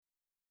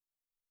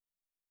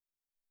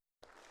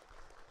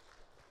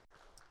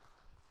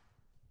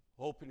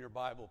Open your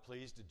Bible,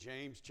 please, to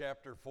James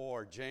chapter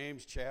 4.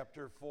 James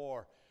chapter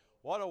 4.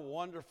 What a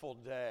wonderful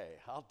day.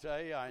 I'll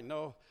tell you, I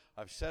know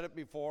I've said it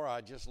before. I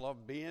just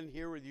love being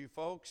here with you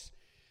folks.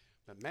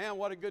 But man,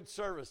 what a good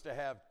service to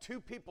have two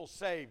people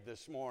saved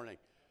this morning.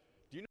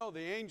 Do you know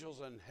the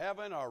angels in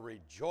heaven are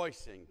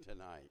rejoicing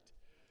tonight?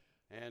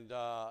 And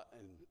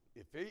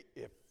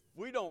if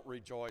we don't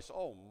rejoice,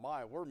 oh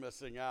my, we're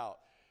missing out.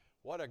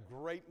 What a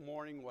great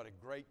morning, what a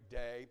great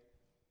day.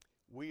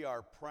 We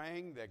are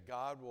praying that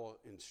God will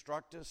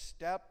instruct us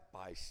step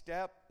by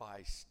step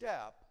by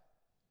step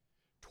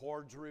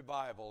towards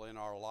revival in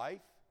our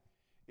life,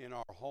 in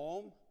our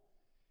home,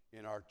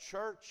 in our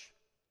church.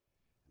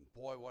 And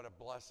boy, what a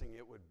blessing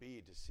it would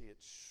be to see it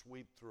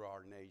sweep through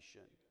our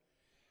nation.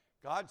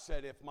 God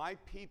said, if my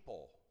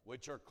people,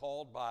 which are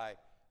called by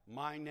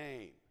my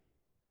name,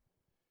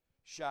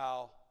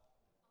 shall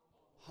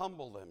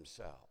humble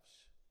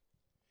themselves.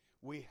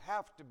 We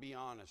have to be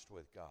honest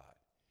with God.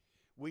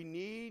 We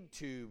need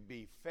to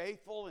be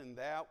faithful in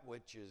that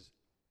which is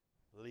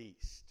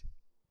least.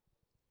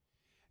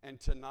 And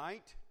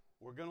tonight,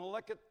 we're going to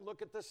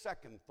look at the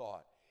second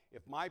thought.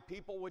 If my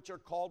people which are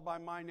called by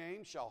my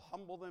name shall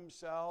humble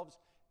themselves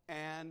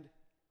and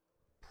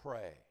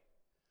pray.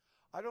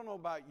 I don't know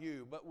about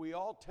you, but we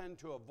all tend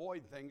to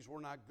avoid things we're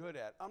not good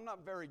at. I'm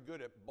not very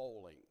good at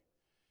bowling.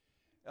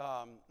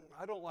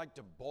 I don't like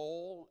to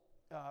bowl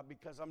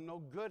because I'm no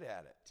good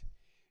at it.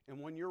 And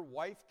when your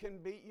wife can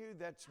beat you,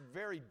 that's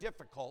very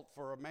difficult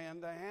for a man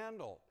to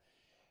handle.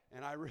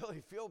 And I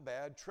really feel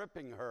bad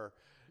tripping her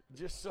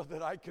just so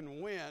that I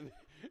can win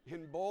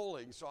in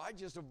bowling. So I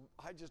just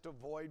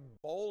avoid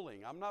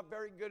bowling. I'm not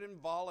very good in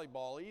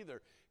volleyball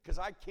either because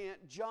I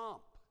can't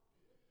jump.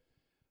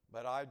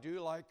 But I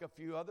do like a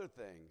few other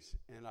things,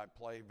 and I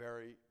play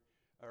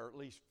or at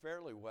least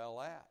fairly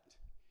well at.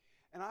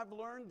 And I've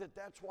learned that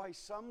that's why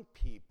some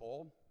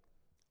people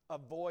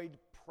avoid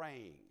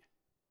praying.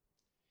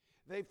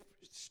 They've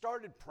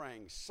started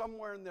praying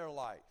somewhere in their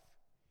life.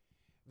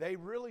 They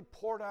really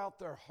poured out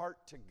their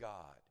heart to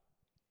God,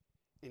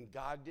 and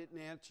God didn't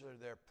answer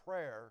their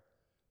prayer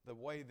the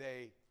way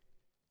they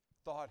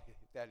thought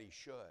that He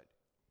should.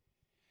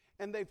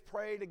 And they've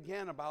prayed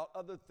again about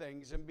other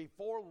things, and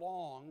before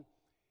long,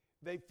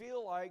 they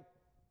feel like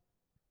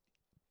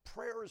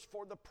prayer is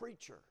for the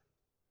preacher.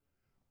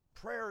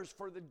 Prayer is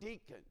for the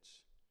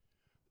deacons.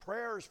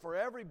 Prayer is for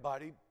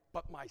everybody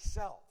but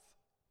myself.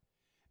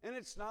 And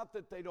it's not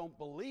that they don't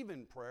believe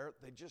in prayer,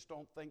 they just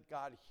don't think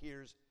God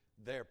hears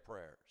their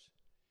prayers.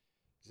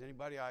 Does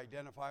anybody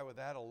identify with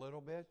that a little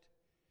bit?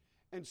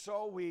 And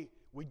so we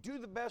do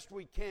the best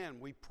we can.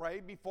 We pray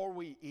before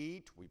we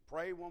eat. We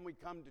pray when we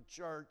come to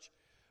church.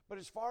 But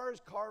as far as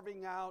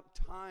carving out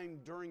time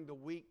during the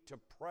week to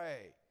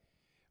pray,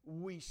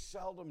 we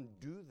seldom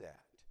do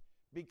that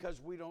because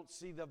we don't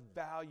see the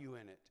value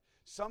in it.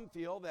 Some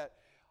feel that,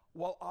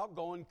 well, I'll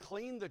go and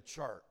clean the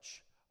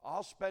church.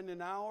 I'll spend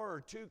an hour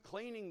or two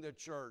cleaning the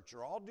church,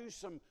 or I'll do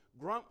some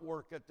grunt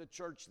work at the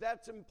church.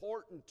 That's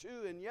important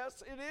too, and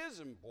yes, it is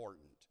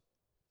important,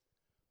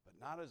 but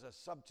not as a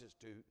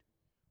substitute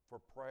for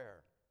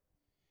prayer.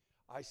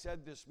 I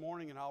said this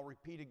morning, and I'll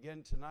repeat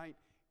again tonight,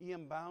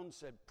 E.M. Bounds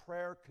said,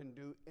 prayer can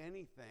do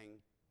anything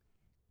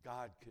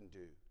God can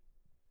do.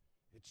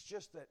 It's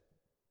just that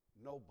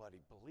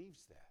nobody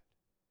believes that.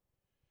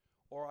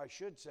 Or I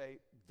should say,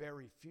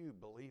 very few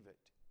believe it.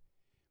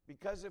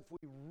 Because if we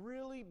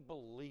really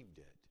believed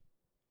it,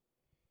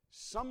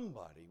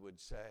 somebody would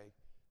say,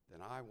 then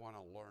I want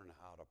to learn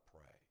how to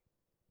pray.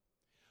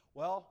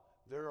 Well,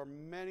 there are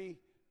many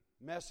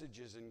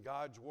messages in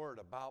God's Word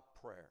about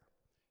prayer.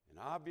 And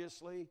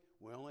obviously,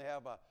 we only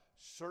have a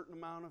certain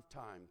amount of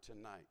time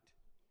tonight.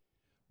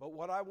 But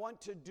what I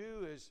want to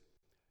do is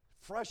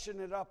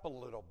freshen it up a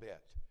little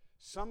bit.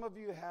 Some of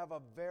you have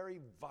a very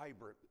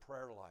vibrant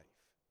prayer life.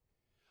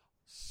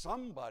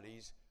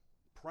 Somebody's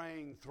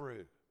praying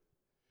through,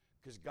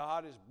 because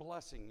God is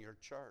blessing your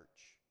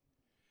church.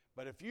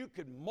 But if you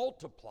could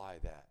multiply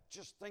that,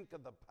 just think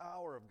of the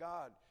power of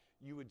God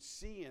you would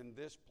see in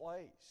this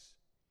place.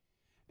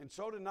 And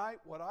so tonight,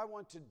 what I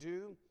want to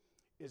do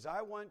is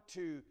I want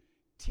to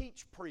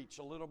preach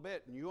a little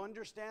bit, and you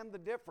understand the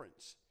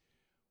difference.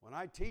 When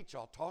I teach,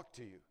 I'll talk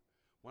to you.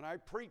 When I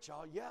preach,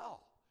 I'll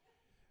yell.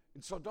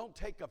 And so don't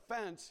take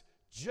offense.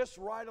 Just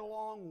ride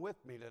along with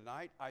me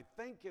tonight. I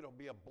think it'll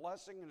be a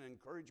blessing and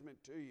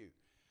encouragement to you.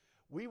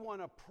 We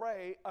want to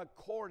pray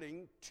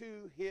according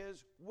to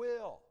His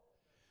will.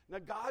 Now,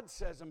 God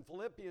says in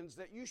Philippians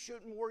that you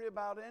shouldn't worry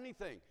about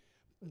anything.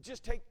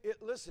 Just take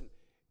it. Listen,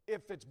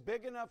 if it's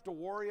big enough to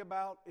worry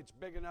about, it's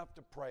big enough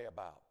to pray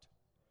about.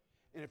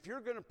 And if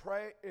you're going to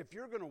pray, if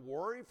you're going to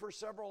worry for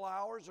several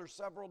hours or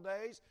several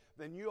days,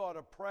 then you ought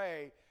to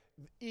pray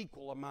the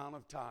equal amount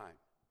of time.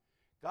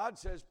 God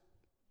says,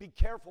 be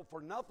careful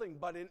for nothing,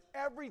 but in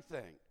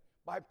everything,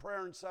 by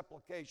prayer and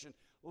supplication,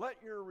 let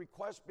your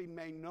request be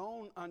made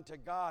known unto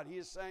God. He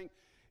is saying,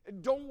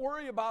 don't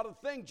worry about a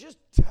thing. Just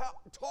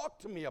talk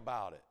to me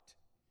about it.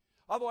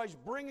 Otherwise,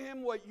 bring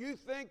Him what you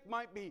think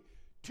might be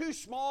too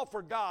small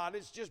for God.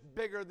 It's just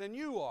bigger than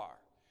you are.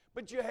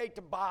 but you hate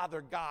to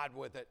bother God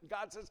with it. And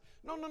God says,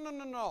 no, no, no,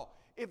 no, no.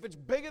 If it's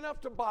big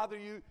enough to bother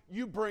you,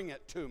 you bring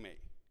it to me.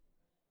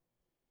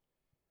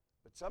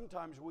 But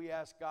sometimes we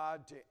ask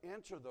God to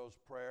answer those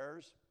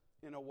prayers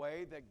in a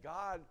way that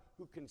God,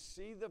 who can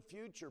see the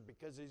future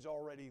because He's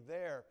already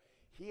there,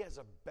 He has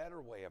a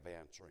better way of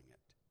answering it.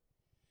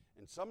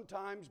 And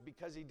sometimes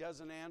because He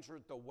doesn't answer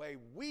it the way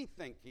we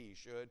think He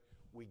should,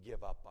 we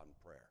give up on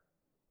prayer.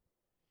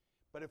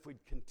 But if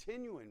we'd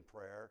continue in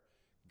prayer,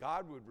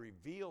 God would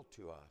reveal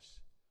to us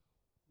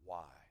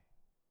why,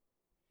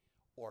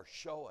 or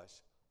show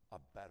us a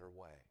better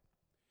way.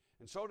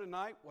 And so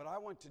tonight, what I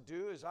want to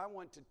do is I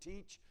want to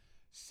teach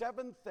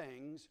 7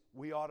 things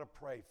we ought to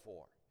pray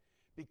for.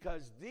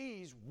 Because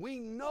these, we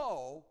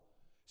know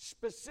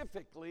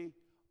specifically,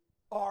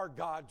 are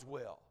God's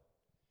will.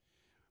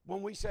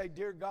 When we say,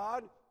 dear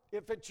God,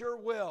 if it's your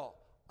will,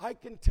 I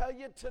can tell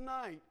you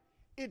tonight,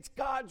 it's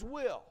God's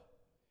will.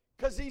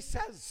 Because He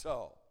says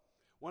so.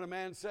 When a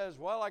man says,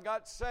 well, I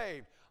got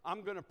saved,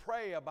 I'm going to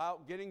pray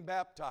about getting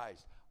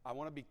baptized, I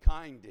want to be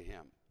kind to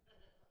him.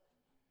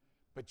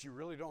 But you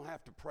really don't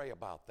have to pray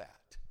about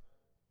that.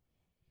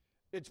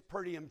 It's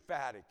pretty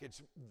emphatic.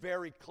 It's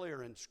very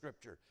clear in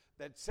Scripture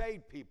that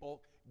saved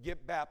people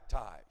get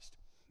baptized.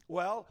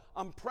 Well,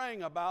 I'm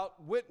praying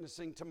about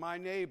witnessing to my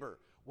neighbor.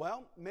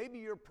 Well, maybe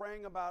you're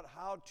praying about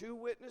how to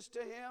witness to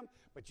him,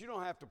 but you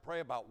don't have to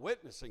pray about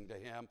witnessing to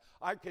him.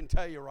 I can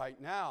tell you right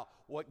now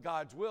what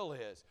God's will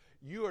is.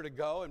 You are to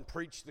go and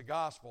preach the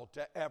gospel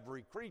to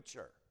every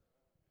creature.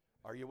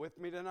 Are you with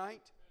me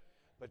tonight?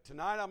 But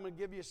tonight I'm going to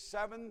give you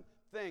 7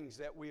 things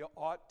that we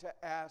ought to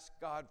ask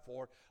God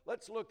for.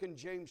 Let's look in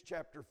James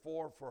chapter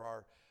 4 for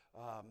our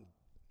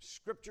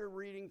scripture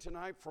reading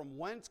tonight. From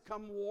whence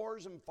come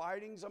wars and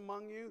fightings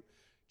among you?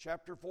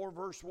 Chapter 4,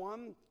 verse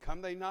 1,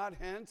 come they not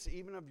hence,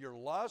 even of your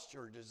lust,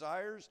 your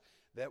desires,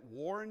 that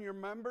war in your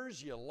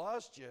members? You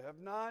lust, you have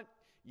not.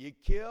 You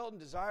kill and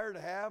desire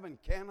to have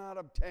and cannot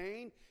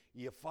obtain.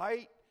 You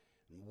fight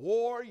and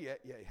war, yet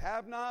you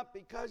have not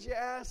because you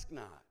ask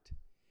not.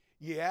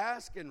 You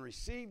ask and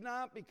receive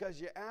not because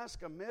you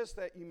ask amiss,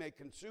 that you may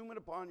consume it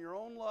upon your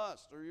own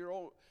lust, or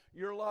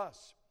your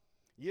lusts.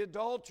 Ye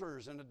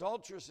adulterers and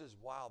adulteresses.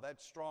 Wow,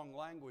 that's strong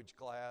language,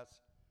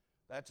 class.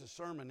 That's a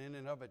sermon in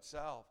and of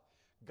itself.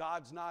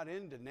 God's not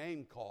into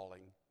name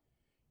calling.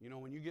 You know,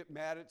 when you get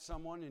mad at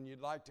someone and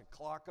you'd like to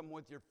clock them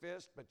with your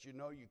fist, but you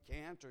know you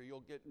can't or you'll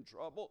get in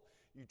trouble,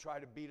 you try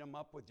to beat them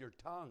up with your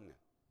tongue.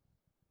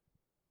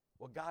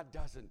 Well, God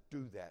doesn't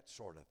do that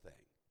sort of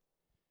thing.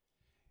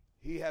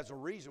 He has a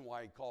reason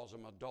why He calls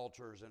them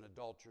adulterers and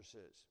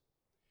adulteresses.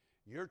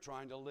 You're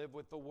trying to live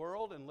with the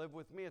world and live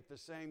with me at the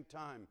same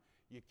time.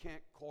 You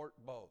can't court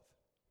both.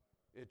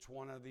 It's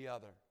one or the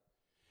other.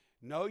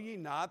 Know ye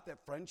not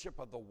that friendship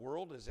of the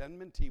world is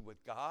enmity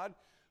with God?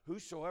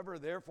 Whosoever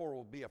therefore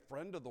will be a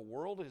friend of the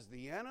world is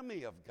the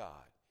enemy of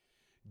God.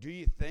 Do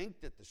ye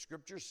think that the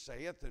Scripture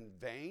saith in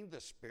vain, the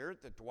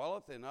Spirit that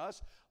dwelleth in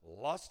us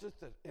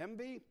lusteth at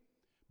envy?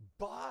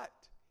 But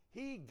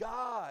He,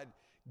 God,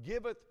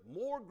 giveth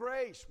more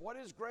grace. What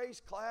is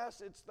grace,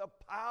 class? It's the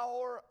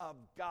power of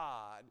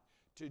God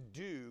to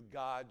do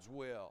God's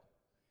will.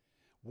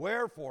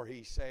 Wherefore,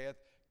 He saith,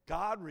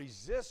 God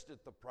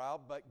resisteth the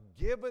proud, but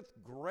giveth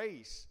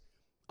grace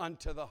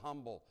unto the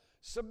humble.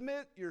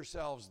 Submit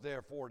yourselves,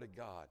 therefore, to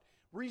God.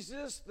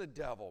 Resist the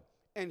devil,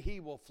 and he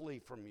will flee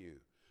from you.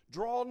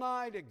 Draw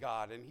nigh to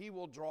God, and He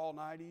will draw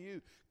nigh to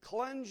you.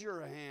 Cleanse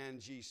your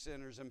hands, ye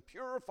sinners, and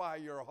purify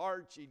your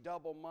hearts, ye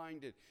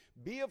double-minded.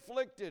 Be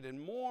afflicted,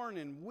 and mourn,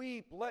 and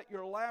weep. Let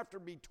your laughter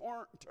be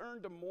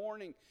turned to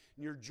mourning,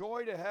 and your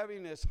joy to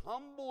heaviness.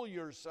 Humble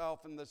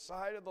yourself in the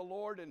sight of the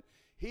Lord, and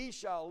He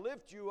shall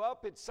lift you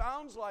up. It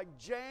sounds like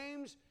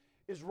James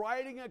is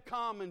writing a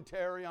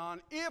commentary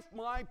on, if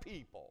my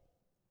people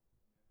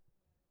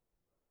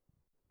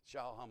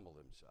shall humble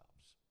themselves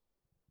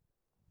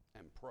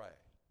and pray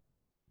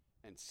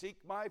and seek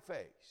my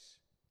face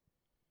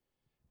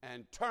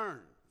and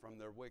turn from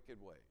their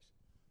wicked ways,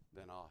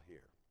 then I'll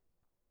hear.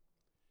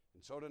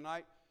 And so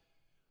tonight,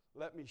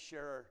 let me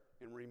share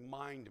and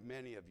remind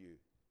many of you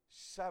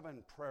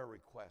 7 prayer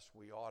requests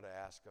we ought to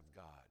ask of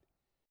God.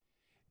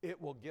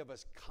 It will give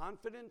us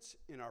confidence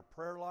in our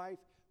prayer life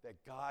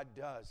that God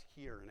does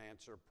hear and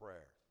answer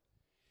prayer.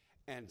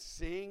 And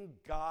seeing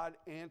God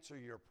answer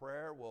your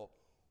prayer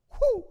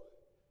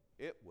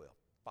it will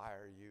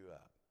fire you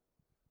up.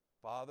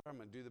 Father, I'm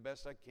going to do the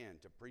best I can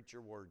to preach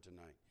your word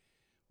tonight.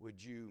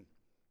 Would you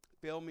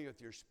fill me with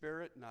your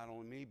Spirit, not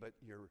only me, but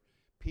your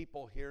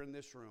people here in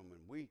this room.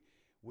 And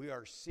we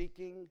are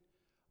seeking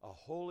a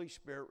Holy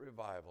Spirit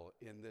revival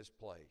in this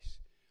place.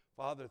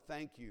 Father,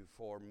 thank you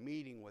for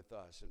meeting with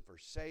us and for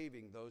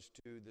saving those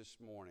 2 this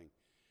morning.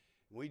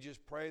 We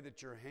just pray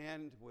that your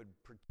hand would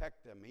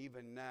protect them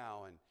even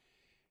now.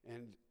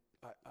 And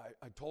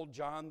I told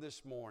John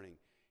this morning,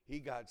 he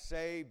got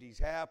saved, he's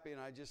happy,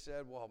 and I just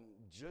said, well,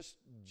 just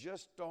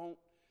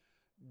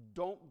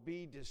don't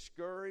be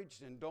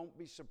discouraged and don't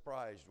be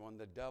surprised when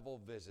the devil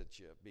visits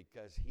you,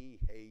 because he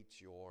hates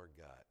your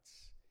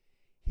guts.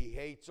 He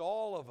hates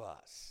all of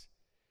us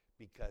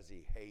because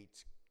he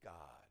hates God.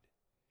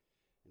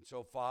 And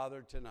so,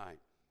 Father, tonight,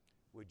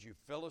 would you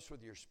fill us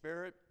with your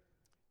Spirit,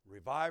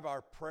 revive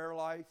our prayer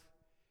life,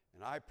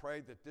 and I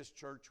pray that this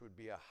church would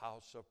be a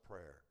house of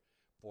prayer.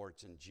 For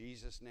it's in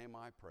Jesus' name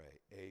I pray.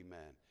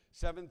 Amen.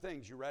 7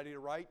 things you ready to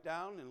write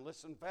down and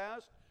listen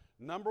fast?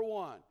 Number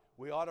 1,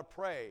 we ought to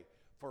pray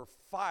for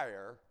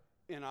fire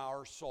in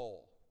our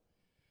soul.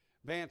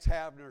 Vance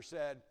Havner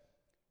said,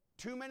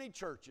 too many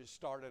churches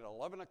start at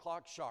 11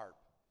 o'clock sharp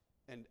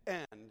and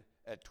end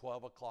at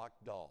 12 o'clock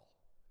dull.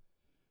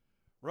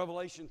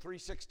 Revelation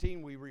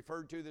 3:16 we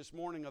referred to this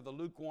morning of the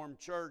lukewarm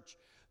church.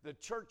 The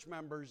church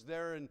members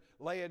there in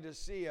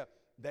Laodicea,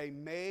 they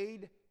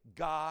made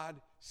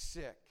God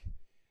sick.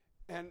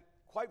 And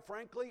quite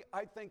frankly,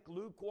 I think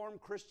lukewarm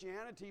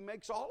Christianity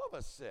makes all of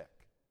us sick.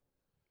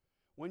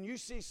 When you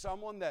see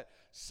someone that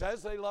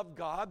says they love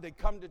God, they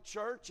come to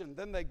church, and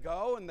then they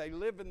go and they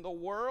live in the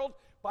world.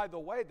 By the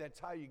way, that's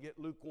how you get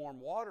lukewarm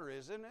water,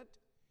 isn't it?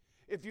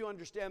 If you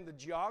understand the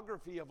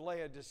geography of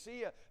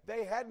Laodicea,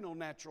 they had no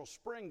natural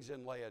springs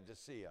in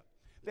Laodicea.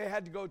 They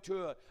had to go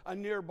to a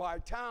nearby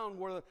town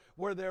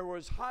where there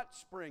was hot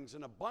springs,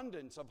 an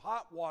abundance of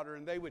hot water,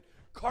 and they would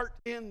cart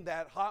in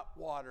that hot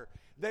water.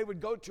 They would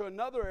go to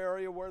another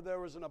area where there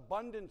was an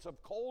abundance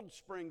of cold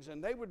springs,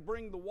 and they would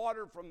bring the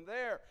water from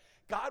there.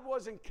 God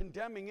wasn't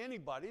condemning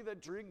anybody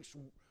that drinks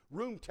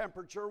room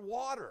temperature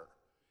water.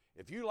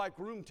 If you like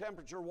room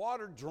temperature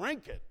water,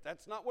 drink it.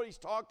 That's not what he's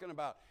talking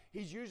about.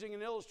 He's using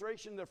an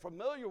illustration they're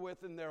familiar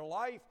with in their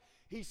life.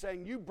 He's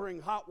saying, you bring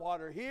hot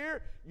water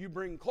here, you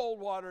bring cold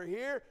water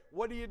here.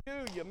 What do?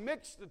 You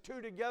mix the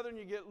two together and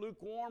you get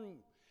lukewarm.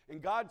 And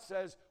God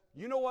says,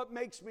 you know what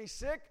makes me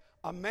sick?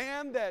 A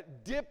man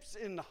that dips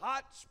in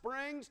hot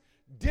springs,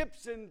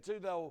 dips into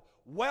the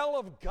well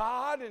of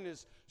God, and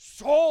his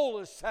soul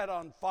is set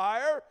on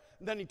fire.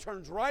 And then he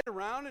turns right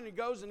around and he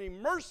goes and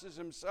immerses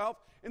himself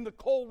in the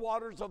cold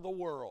waters of the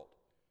world.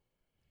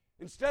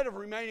 Instead of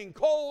remaining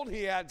cold,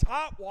 he adds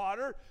hot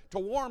water to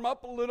warm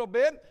up a little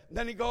bit.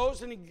 Then he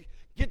goes and he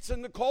gets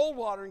in the cold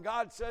water. And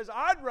God says,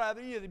 I'd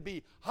rather you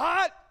be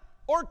hot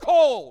or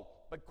cold,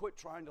 but quit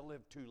trying to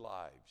live 2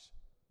 lives.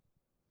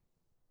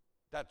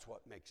 That's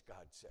what makes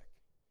God sick.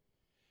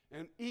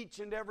 And each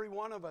and every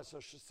one of us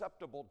are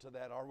susceptible to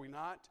that, are we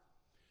not?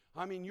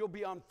 I mean, you'll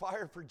be on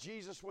fire for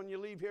Jesus when you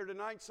leave here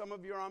tonight. Some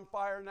of you are on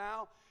fire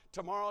now.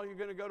 Tomorrow you're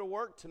going to go to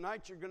work.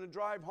 Tonight you're going to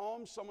drive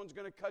home. Someone's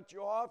going to cut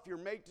you off. Your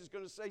mate is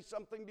going to say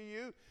something to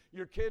you.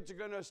 Your kids are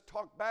going to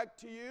talk back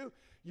to you.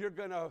 You're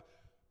going to,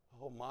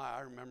 oh my,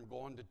 I remember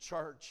going to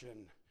church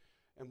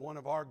and one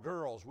of our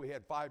girls, we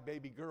had 5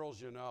 baby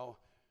girls, you know,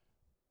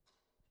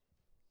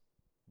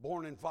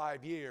 born in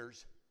 5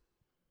 years,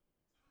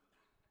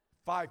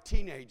 5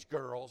 teenage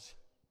girls,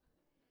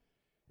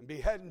 and be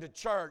heading to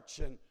church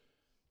and,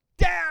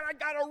 Dad, I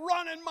got to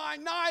run in my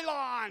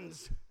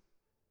nylons.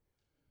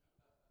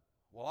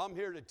 Well, I'm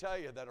here to tell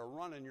you that a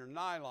run in your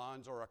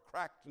nylons or a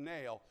cracked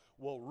nail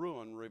will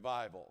ruin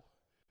revival.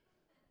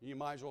 You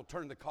might as well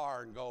turn the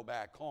car and go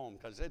back home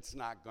because it's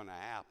not going to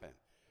happen.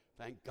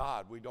 Thank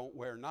God we don't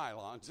wear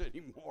nylons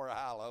anymore.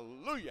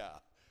 Hallelujah.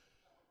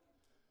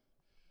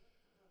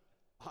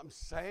 I'm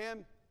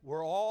saying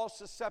we're all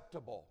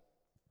susceptible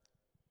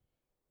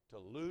to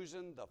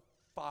losing the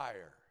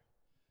fire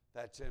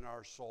that's in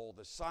our soul.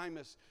 The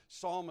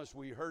psalmist,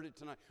 we heard it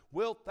tonight.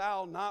 Wilt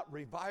thou not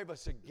revive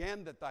us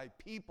again, that thy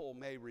people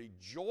may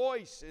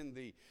rejoice in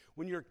thee?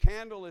 When your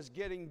candle is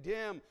getting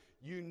dim,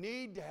 you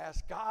need to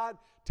ask God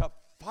to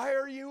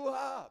fire you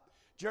up.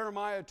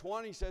 Jeremiah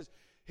 20 says,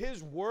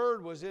 his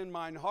word was in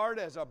mine heart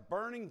as a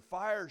burning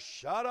fire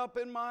shut up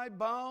in my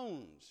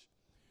bones.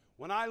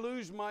 When I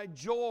lose my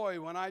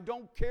joy, when I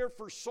don't care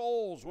for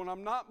souls, when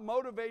I'm not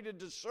motivated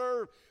to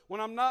serve,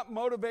 when I'm not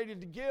motivated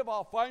to give,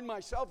 I'll find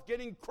myself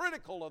getting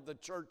critical of the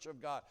church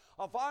of God.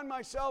 I'll find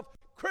myself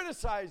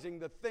criticizing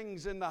the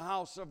things in the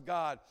house of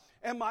God.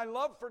 And my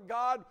love for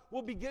God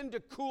will begin to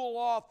cool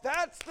off.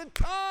 That's the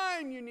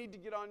time you need to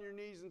get on your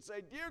knees and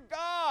say, Dear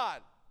God,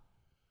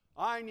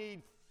 I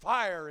need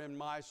fire in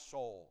my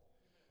soul.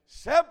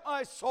 Set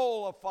my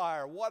soul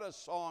afire. What a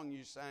song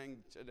you sang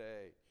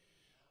today.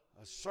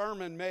 A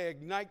sermon may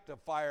ignite the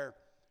fire,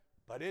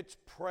 but it's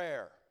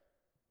prayer.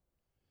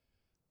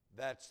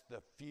 That's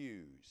the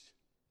fuse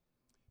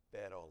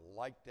that'll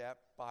light that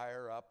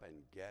fire up and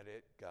get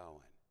it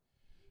going.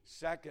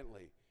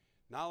 Secondly,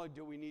 not only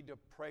do we need to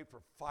pray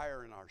for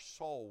fire in our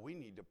soul, we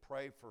need to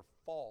pray for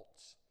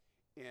faults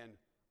in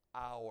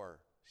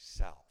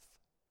ourself.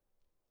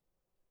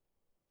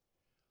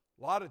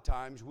 A lot of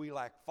times we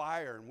lack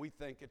fire and we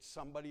think it's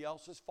somebody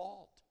else's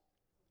fault.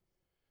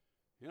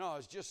 You know, I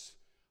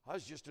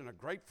was just in a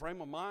great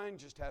frame of mind,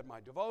 just had my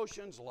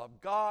devotions,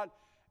 loved God,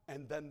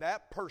 and then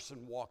that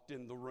person walked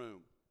in the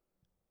room.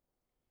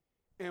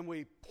 And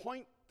we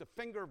point the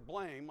finger of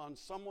blame on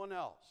someone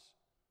else.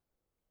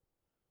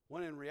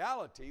 When in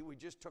reality, we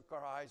just took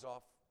our eyes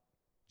off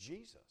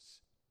Jesus.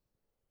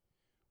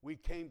 We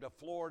came to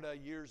Florida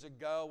years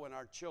ago when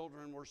our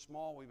children were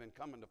small. We've been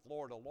coming to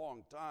Florida a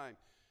long time.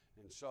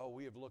 And so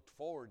we have looked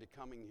forward to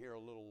coming here a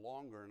little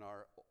longer in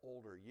our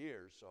older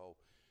years. So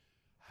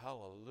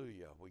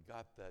hallelujah, we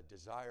got the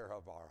desire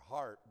of our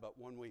heart. But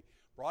when we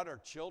brought our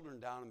children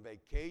down on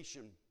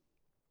vacation,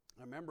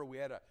 I remember we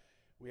had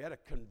a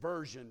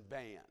conversion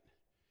van.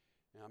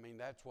 I mean,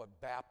 that's what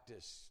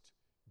Baptists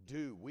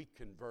do. We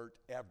convert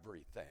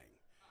everything.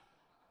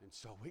 And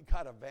so we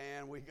got a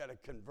van, we got a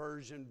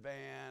conversion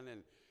van,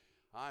 and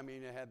I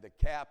mean, it had the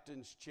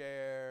captain's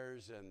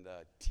chairs and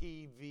the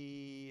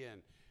TV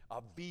and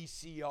a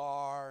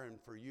VCR. And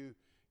for you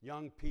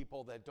young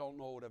people that don't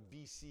know what a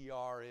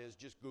VCR is,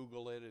 just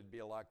Google it, it'd be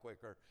a lot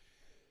quicker.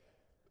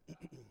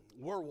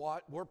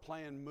 We're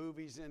playing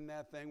movies in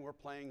that thing. We're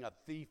playing A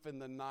Thief in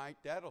the Night.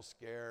 That'll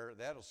scare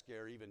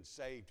even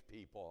saved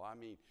people. I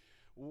mean,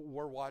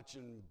 we're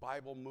watching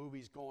Bible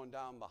movies going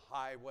down the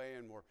highway,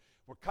 and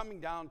we're coming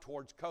down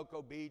towards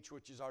Cocoa Beach,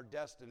 which is our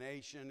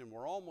destination, and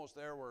we're almost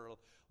there. We're a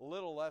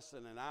little less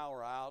than an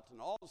hour out,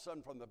 and all of a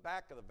sudden from the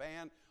back of the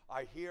van,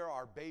 I hear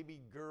our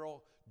baby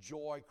girl,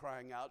 Joy,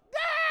 crying out,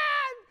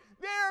 "Dad,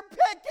 they're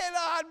picking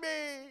on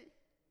me!"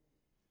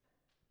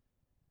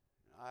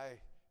 I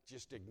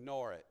just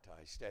ignore it.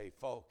 I stay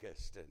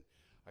focused, and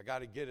I got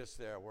to get us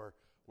there.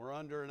 We're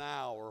under an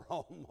hour,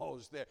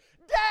 almost there.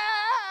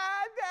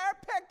 "Dad,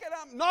 they're picking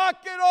on me!"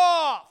 Knock it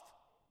off!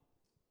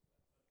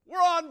 We're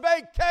on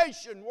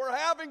vacation. We're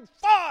having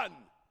fun.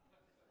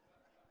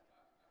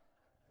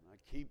 And I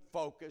keep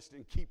focused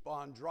and keep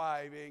on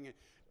driving. And,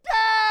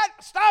 "Dad,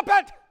 stop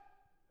it!"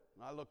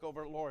 And I look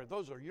over at Lori.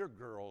 "Those are your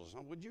girls.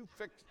 Would you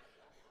fix..."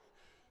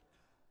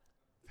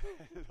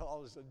 And all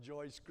of a sudden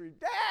Joy screamed,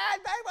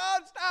 "Dad, they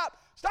won't stop.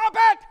 Stop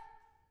it!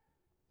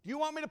 Do you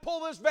want me to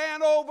pull this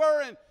van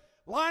over and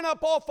line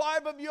up all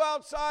 5 of you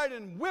outside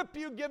and whip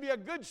you, give you a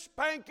good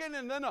spanking,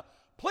 and then a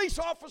police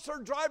officer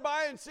drive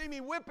by and see me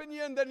whipping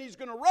you, and then he's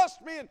going to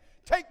arrest me and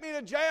take me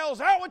to jail? Is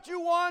that what you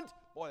want?"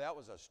 Boy, that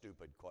was a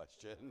stupid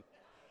question.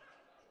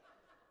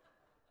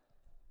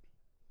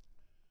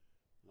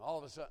 All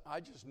of a sudden,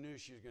 I just knew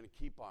she was going to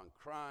keep on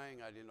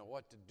crying. I didn't know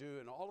what to do.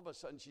 And all of a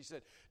sudden, she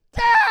said,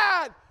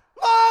 "Dad,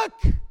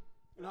 look!"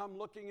 And I'm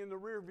looking in the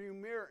rearview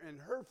mirror,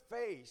 and her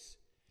face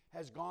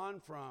has gone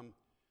from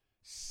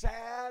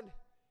sad,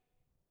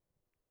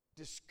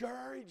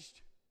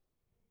 discouraged,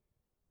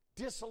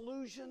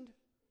 disillusioned,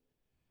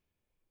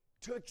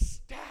 to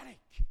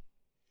ecstatic.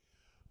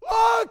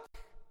 "Look!"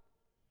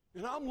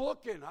 And I'm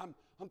looking. I'm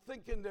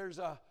thinking there's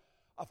a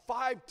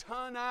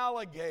 5-ton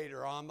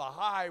alligator on the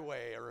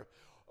highway, or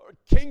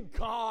King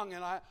Kong,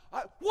 and I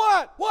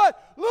what?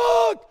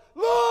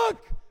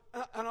 Look!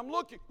 And I'm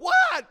looking.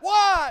 What?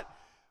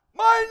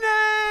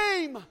 My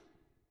name!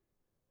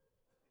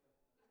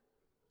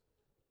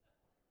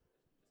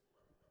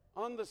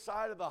 On the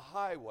side of the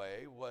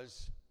highway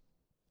was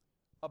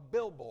a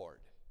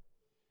billboard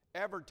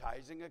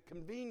advertising a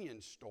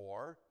convenience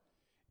store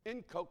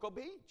in Cocoa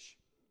Beach.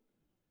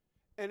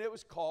 And it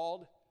was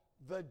called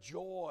The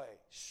Joy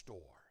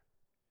Store.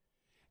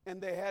 And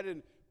they had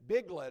in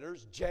big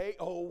letters, Joy.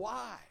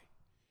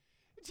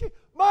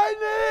 My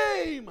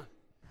name!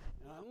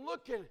 And I'm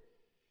looking.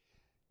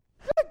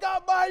 They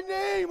got my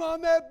name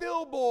on that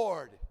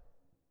billboard.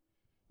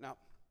 Now,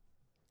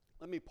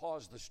 let me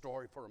pause the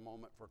story for a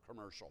moment for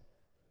commercial.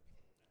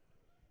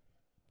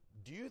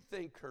 Do you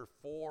think her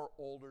 4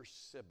 older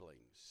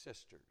siblings,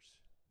 sisters,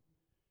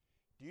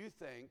 do you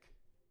think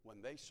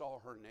when they saw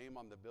her name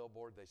on the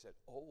billboard, they said,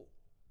 "Oh,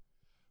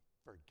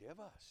 forgive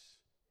us.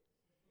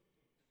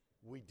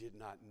 We did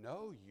not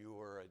know you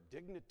were a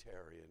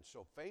dignitary and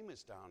so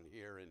famous down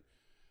here in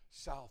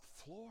South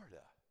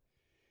Florida.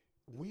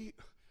 We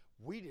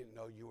didn't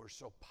know you were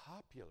so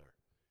popular."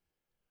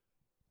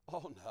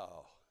 Oh,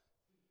 no.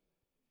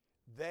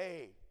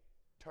 They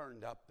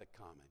turned up the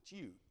comments.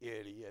 "You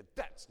idiot,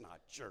 that's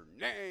not your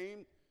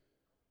name."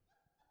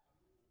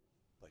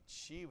 But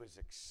she was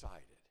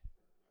excited.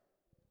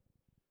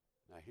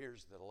 Now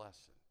here's the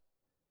lesson.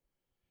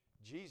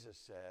 Jesus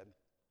said,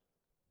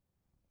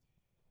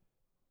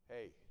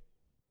 "Hey,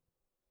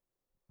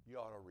 you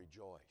ought to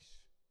rejoice.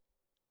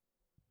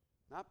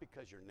 Not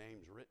because your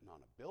name's written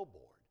on a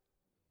billboard,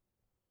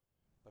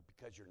 but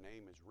because your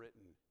name is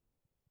written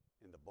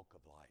in the book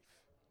of life."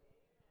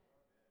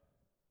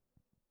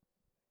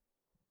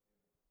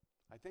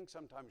 I think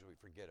sometimes we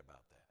forget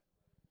about that.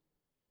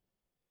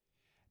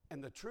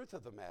 And the truth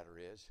of the matter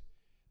is,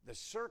 the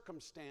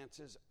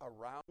circumstances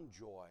around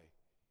Joy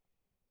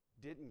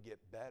didn't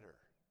get better.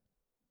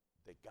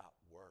 They got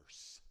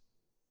worse.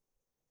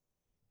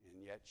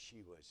 And yet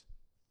she was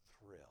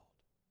thrilled.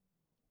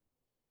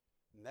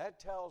 And that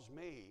tells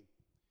me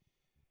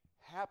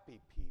happy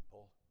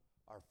people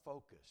are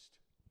focused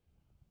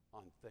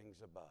on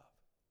things above.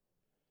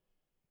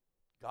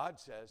 God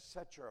says,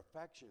 "Set your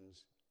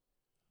affections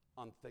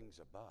on things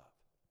above,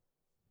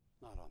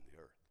 not on the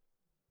earth."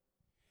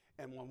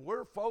 And when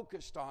we're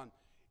focused on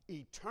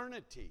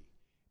eternity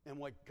and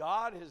what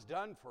God has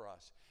done for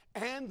us,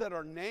 and that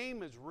our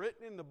name is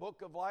written in the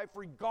book of life,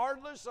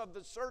 regardless of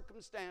the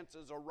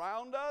circumstances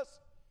around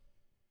us,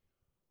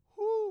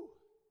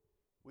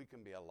 we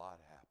can be a lot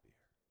happier.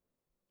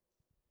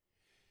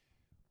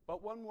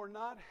 But when we're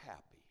not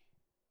happy,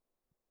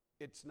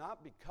 it's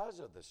not because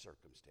of the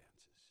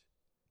circumstances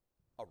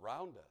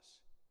around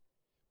us,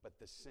 but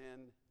the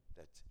sin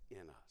that's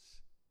in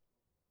us.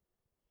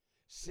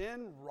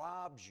 Sin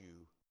robs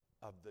you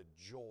of the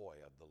joy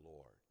of the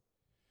Lord.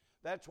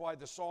 That's why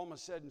the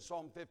psalmist said in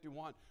Psalm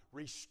 51,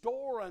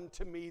 restore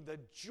unto me the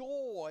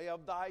joy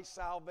of thy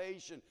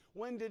salvation.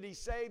 When did he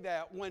say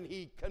that? When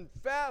he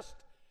confessed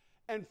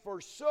and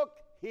forsook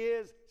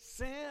his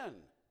sin.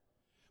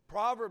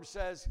 Proverbs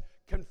says,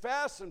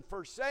 confess and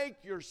forsake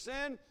your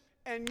sin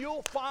and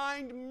you'll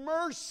find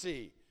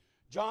mercy.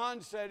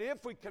 John said,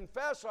 if we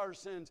confess our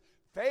sins,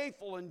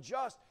 faithful and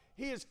just,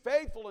 he is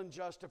faithful and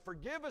just to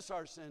forgive us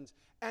our sins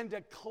and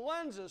to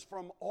cleanse us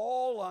from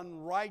all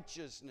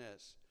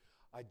unrighteousness.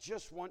 I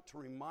just want to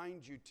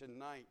remind you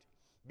tonight,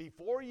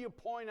 before you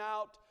point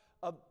out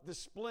the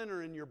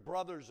splinter in your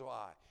brother's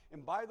eye,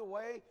 and by the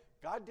way,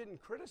 God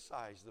didn't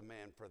criticize the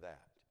man for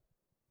that.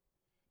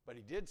 But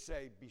he did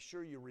say, be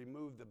sure you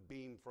remove the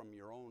beam from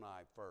your own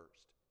eye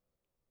first.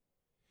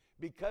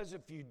 Because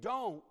if you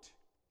don't,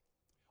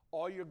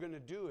 all you're going to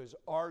do is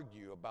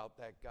argue about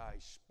that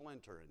guy's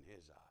splinter in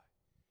his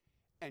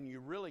eye. And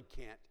you really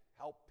can't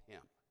help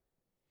him.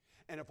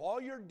 And if all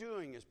you're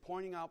doing is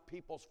pointing out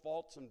people's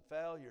faults and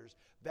failures,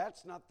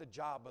 that's not the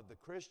job of the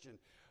Christian.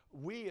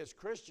 We as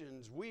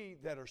Christians, we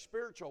that are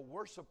spiritual,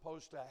 we're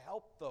supposed to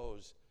help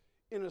those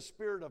in a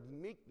spirit of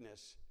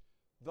meekness,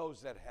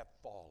 those that have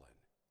fallen,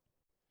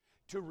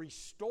 to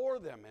restore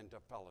them into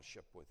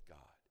fellowship with God.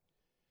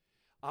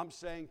 I'm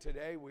saying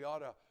today we ought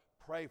to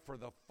pray for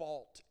the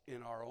fault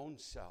in our own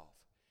self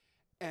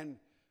and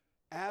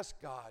ask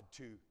God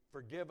to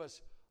forgive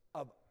us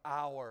of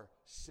our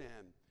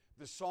sin.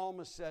 The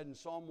psalmist said in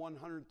Psalm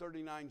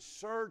 139,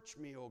 search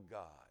me, O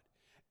God,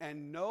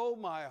 and know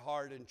my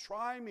heart, and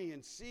try me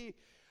and see,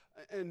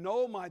 and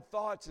know my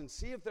thoughts, and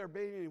see if there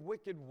be any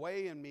wicked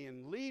way in me,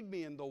 and lead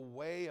me in the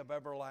way of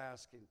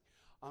everlasting.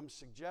 I'm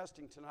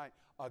suggesting tonight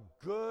a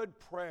good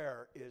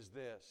prayer is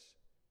this.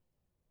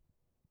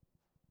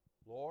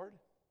 Lord,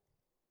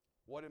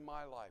 what in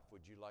my life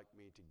would you like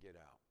me to get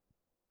out?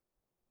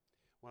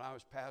 When I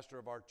was pastor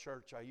of our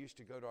church, I used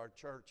to go to our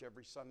church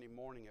every Sunday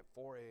morning at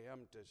 4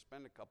 a.m. to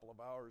spend a couple of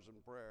hours in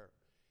prayer.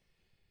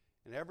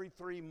 And every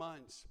 3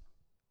 months,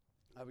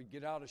 I would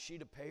get out a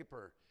sheet of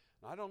paper.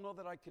 And I don't know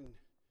that I can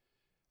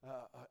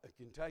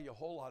tell you a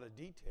whole lot of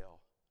detail.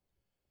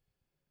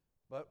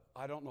 But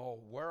I don't know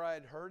where I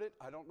had heard it.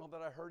 I don't know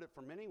that I heard it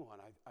from anyone.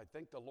 I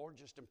think the Lord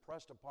just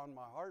impressed upon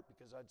my heart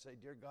because I'd say,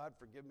 dear God,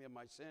 forgive me of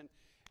my sin.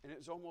 And it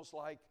was almost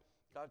like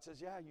God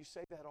says, yeah, you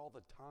say that all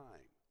the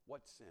time.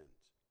 What sins?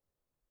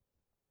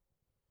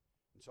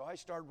 And so I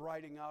started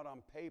writing out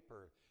on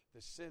paper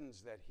the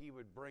sins that he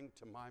would bring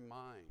to my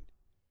mind.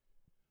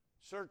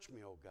 Search me,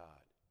 O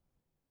God.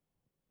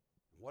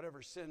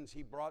 Whatever sins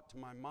he brought to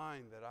my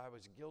mind that I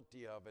was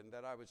guilty of and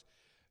that I was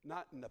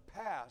not in the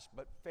past,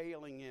 but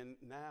failing in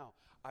now,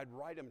 I'd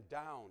write them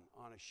down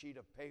on a sheet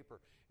of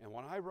paper. And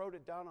when I wrote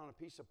it down on a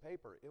piece of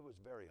paper, it was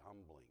very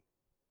humbling.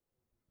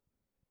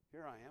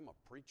 Here I am,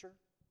 a preacher.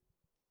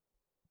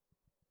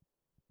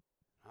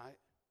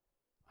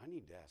 I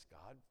need to ask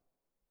God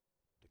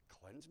to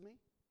cleanse me.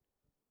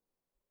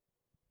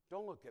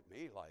 Don't look at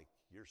me like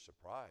you're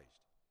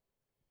surprised.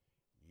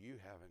 You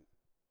haven't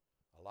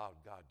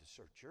allowed God to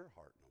search your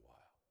heart in a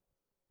while.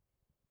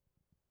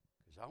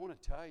 Because I want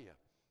to tell you,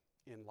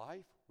 in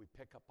life, we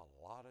pick up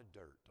a lot of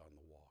dirt on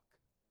the walk.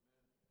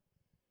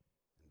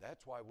 And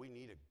that's why we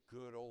need a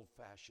good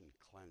old-fashioned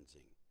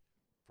cleansing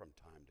from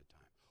time to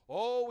time.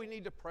 Oh, we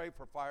need to pray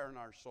for fire in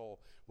our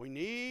soul. We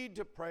need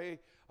to pray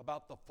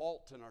about the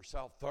fault in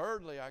ourselves.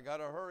 Thirdly, I got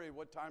to hurry.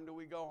 What time do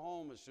we go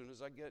home? As soon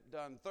as I get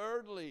done.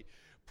 Thirdly,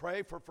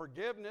 pray for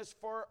forgiveness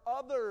for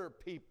other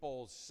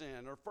people's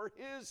sin or for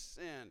his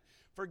sin.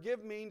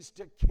 Forgive means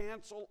to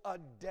cancel a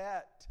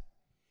debt.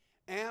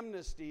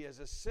 Amnesty is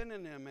a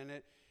synonym in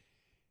it.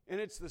 And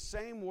it's the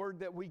same word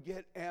that we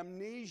get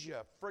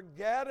amnesia.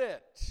 Forget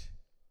it.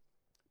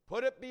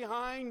 Put it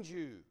behind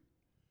you.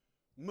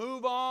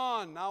 Move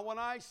on. Now, when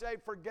I say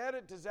forget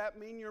it, does that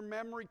mean your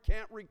memory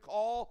can't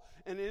recall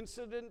an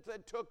incident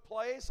that took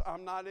place?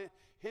 I'm not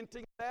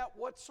hinting at that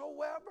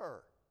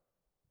whatsoever.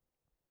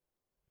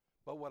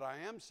 But what I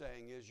am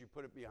saying is you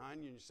put it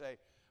behind you and you say,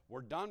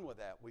 we're done with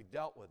that. We've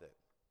dealt with it.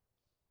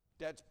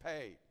 Debt's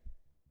paid.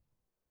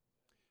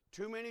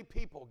 Too many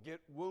people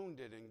get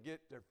wounded and get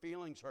their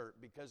feelings hurt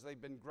because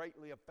they've been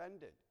greatly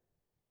offended.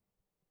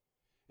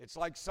 It's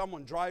like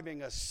someone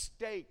driving a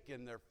stake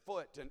in their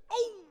foot and,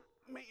 oh,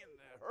 man,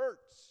 that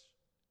hurts.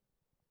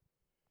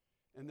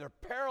 And they're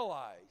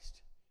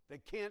paralyzed. They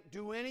can't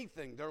do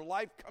anything. Their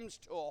life comes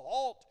to a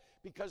halt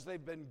because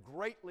they've been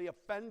greatly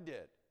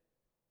offended.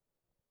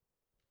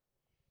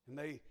 And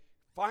they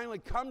finally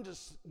come to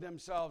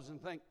themselves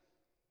and think,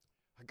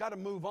 I got to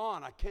move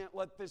on. I can't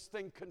let this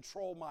thing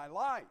control my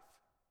life.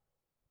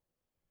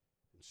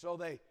 And so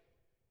they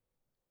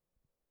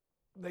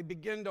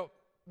begin to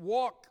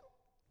walk.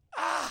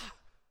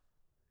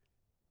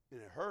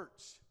 And it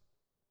hurts.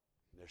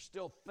 And they're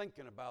still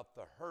thinking about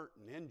the hurt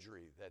and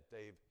injury that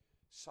they've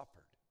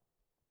suffered.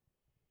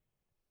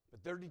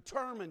 But they're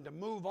determined to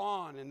move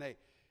on, and they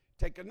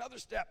take another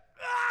step.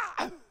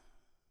 And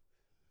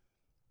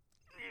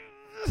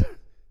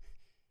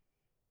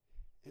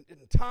in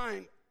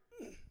time,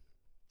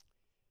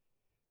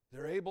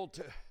 they're able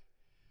to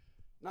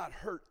not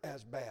hurt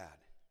as bad.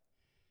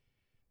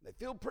 They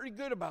feel pretty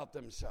good about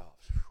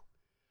themselves.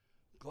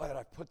 Glad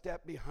I put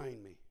that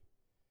behind me.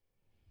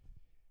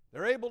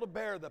 They're able to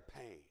bear the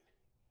pain,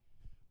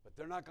 but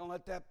they're not going to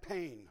let that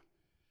pain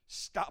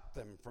stop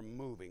them from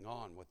moving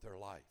on with their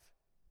life.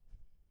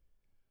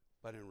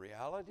 But in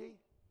reality,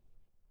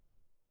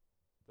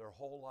 their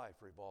whole life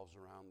revolves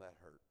around that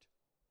hurt.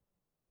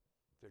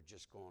 They're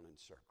just going in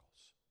circles.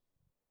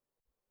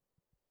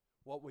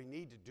 What we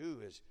need to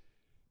do is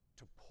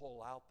to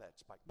pull out that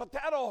spike. But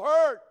that'll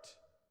hurt.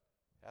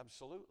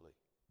 Absolutely.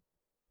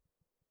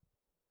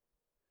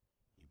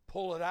 You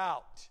pull it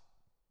out.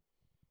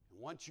 And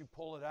once you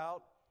pull it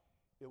out,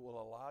 it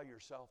will allow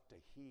yourself to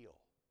heal.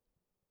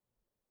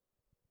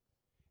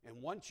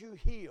 And once you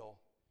heal,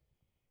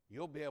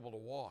 you'll be able to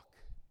walk,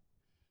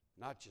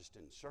 not just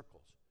in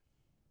circles.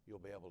 You'll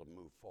be able to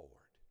move forward.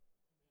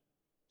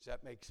 Does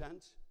that make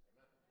sense?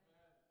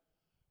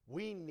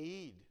 We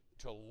need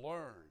to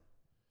learn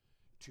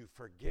to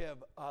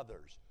forgive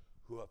others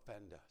who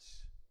offend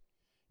us.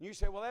 You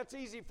say, well, that's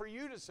easy for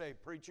you to say,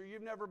 preacher.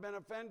 You've never been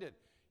offended.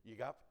 You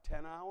got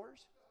 10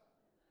 hours?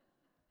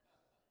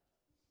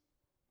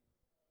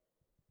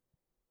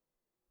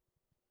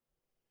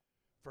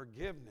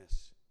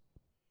 Forgiveness.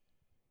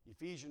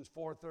 Ephesians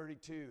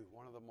 4:32,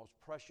 one of the most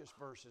precious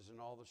verses in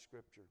all the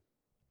Scripture.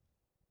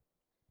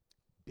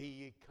 Be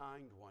ye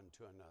kind one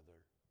to another,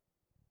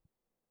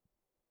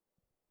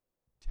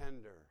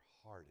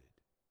 tender-hearted,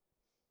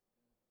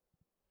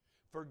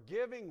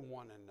 forgiving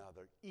one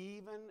another,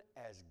 even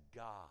as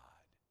God,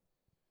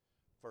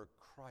 for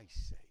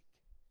Christ's sake,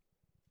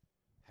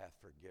 hath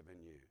forgiven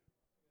you.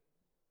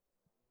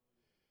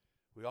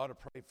 We ought to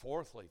pray,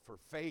 fourthly, for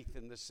faith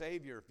in the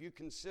Savior. If you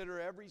consider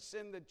every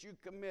sin that you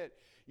commit,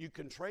 you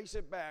can trace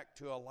it back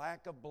to a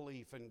lack of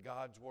belief in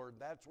God's Word.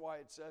 That's why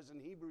it says in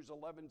Hebrews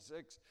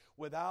 11:6,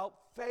 without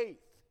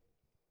faith,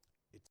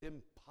 it's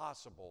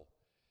impossible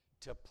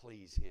to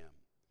please Him.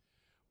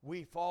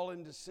 We fall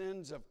into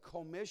sins of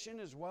commission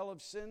as well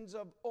as sins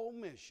of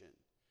omission.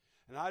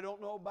 And I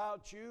don't know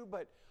about you,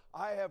 but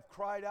I have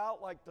cried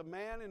out like the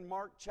man in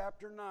Mark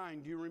chapter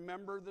 9. Do you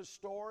remember the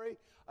story?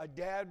 A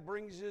dad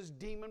brings his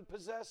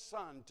demon-possessed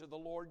son to the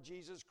Lord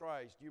Jesus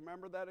Christ. Do you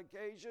remember that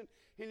occasion?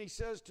 And he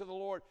says to the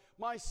Lord,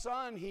 my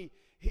son, he's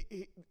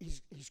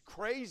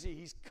crazy.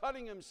 He's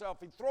cutting himself.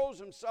 He throws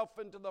himself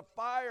into the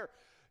fire.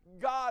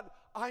 God,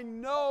 I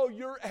know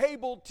you're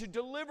able to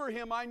deliver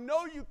him. I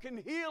know you can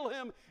heal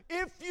him.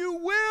 If you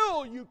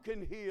will, you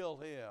can heal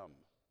him.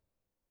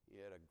 He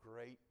had a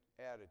great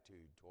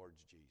attitude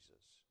towards Jesus.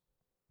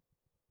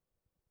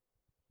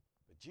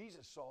 But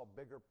Jesus saw a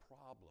bigger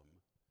problem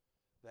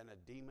than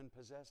a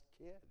demon-possessed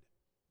kid.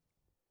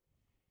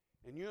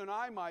 And you and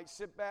I might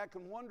sit back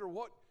and wonder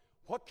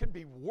what could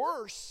be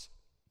worse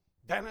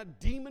than a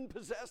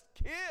demon-possessed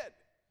kid.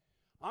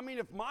 I mean,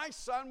 if my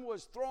son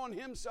was throwing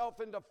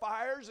himself into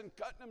fires and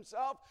cutting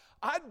himself,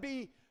 I'd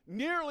be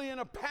nearly in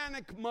a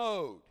panic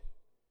mode.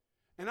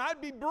 And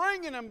I'd be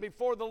bringing him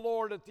before the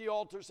Lord at the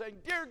altar saying,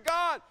 dear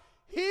God,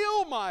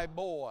 heal my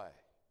boy.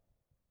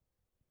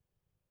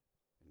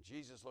 And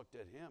Jesus looked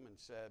at him and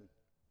said,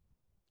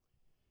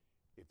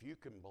 if you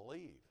can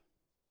believe,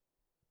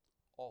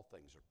 all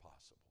things are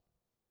possible.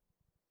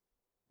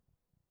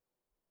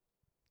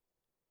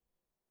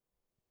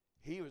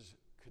 He was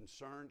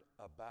concerned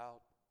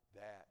about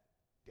that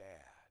dad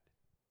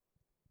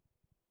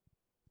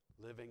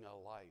living a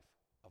life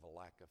of a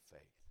lack of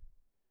faith.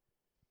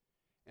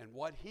 And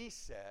what he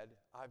said,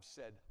 I've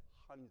said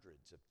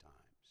hundreds of times.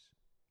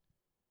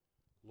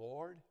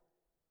 Lord,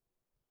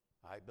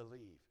 I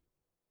believe,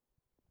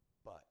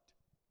 but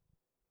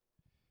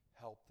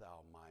help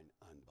thou mine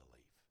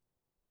unbelief.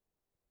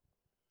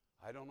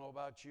 I don't know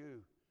about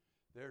you.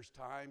 There's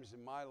times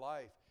in my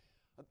life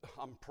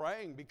I'm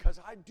praying because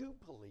I do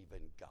believe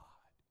in God.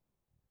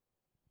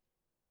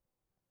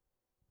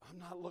 I'm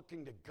not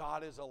looking to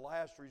God as a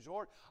last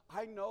resort.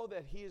 I know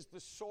that He is the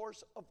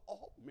source of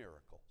all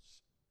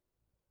miracles.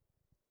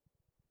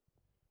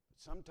 But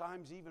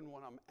sometimes even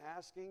when I'm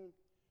asking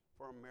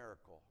for a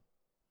miracle,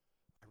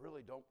 I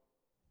really don't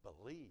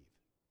believe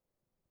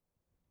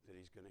that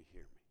He's going to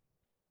hear me.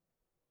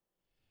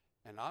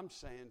 And I'm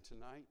saying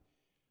tonight,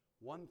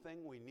 one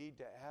thing we need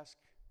to ask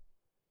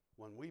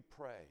when we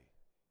pray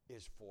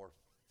is for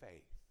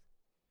faith.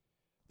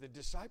 The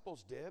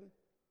disciples did.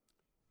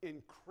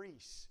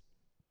 Increase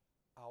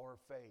our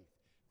faith.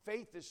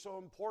 Faith is so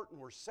important.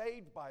 We're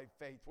saved by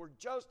faith. We're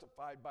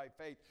justified by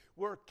faith.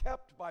 We're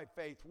kept by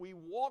faith. We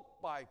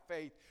walk by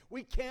faith.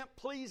 We can't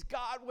please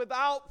God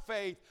without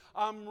faith.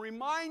 I'm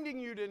reminding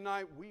you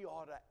tonight, we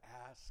ought to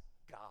ask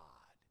God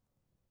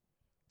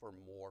for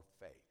more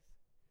faith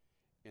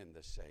in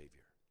the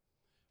Savior.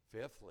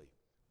 Fifthly,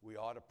 we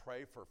ought to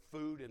pray for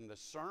food in the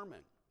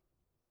sermon.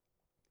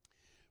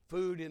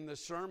 Food in the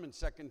sermon.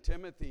 2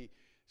 Timothy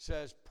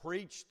says,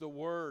 preach the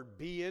word,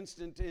 be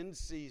instant in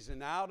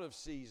season, out of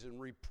season,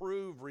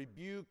 reprove,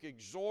 rebuke,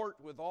 exhort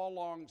with all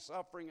long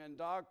suffering and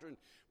doctrine.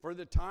 For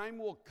the time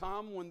will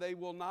come when they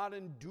will not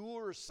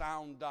endure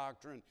sound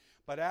doctrine,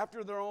 but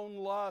after their own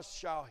lusts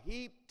shall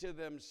heap to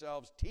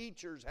themselves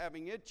teachers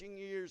having itching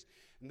ears,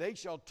 and they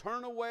shall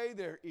turn away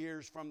their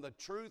ears from the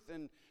truth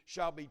and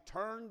shall be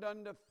turned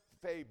unto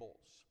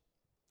fables.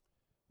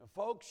 Now,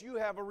 folks, you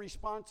have a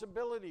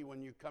responsibility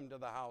when you come to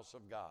the house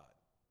of God.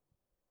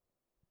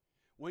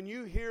 When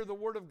you hear the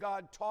Word of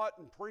God taught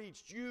and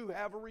preached, you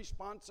have a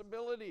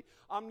responsibility.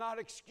 I'm not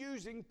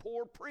excusing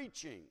poor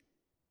preaching.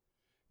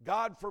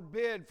 God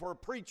forbid for a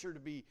preacher to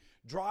be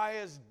dry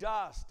as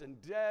dust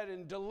and dead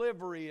in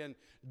delivery and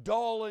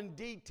dull in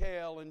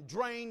detail and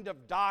drained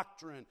of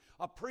doctrine.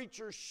 A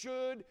preacher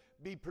should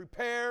be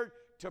prepared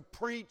to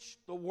preach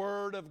the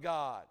Word of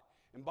God.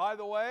 And by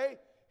the way,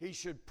 he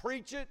should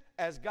preach it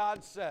as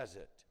God says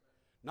it.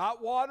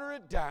 Not water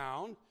it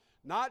down,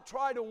 not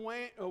try to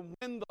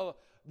win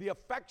the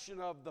affection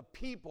of the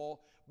people,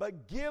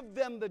 but give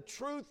them the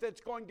truth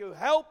that's going to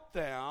help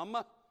them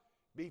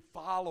be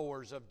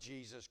followers of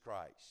Jesus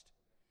Christ.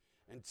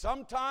 And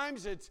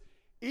sometimes it's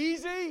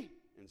easy,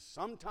 and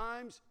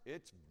sometimes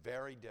it's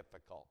very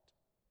difficult.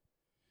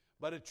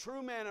 But a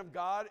true man of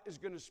God is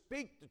going to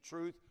speak the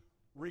truth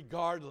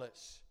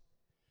regardless.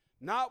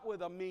 Not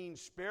with a mean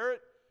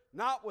spirit,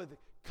 not with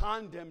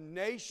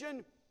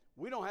condemnation.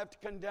 We don't have to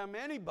condemn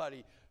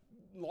anybody.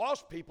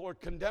 Lost people are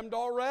condemned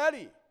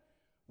already.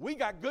 We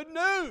got good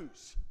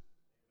news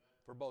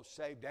for both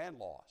saved and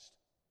lost.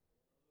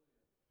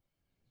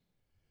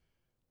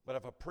 But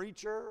if a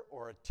preacher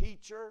or a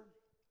teacher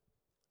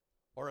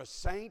or a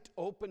saint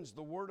opens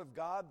the Word of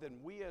God, then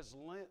we as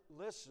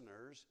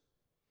listeners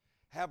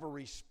have a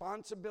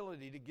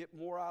responsibility to get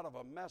more out of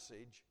a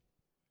message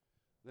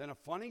than a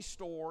funny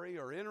story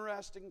or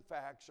interesting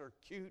facts or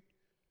cute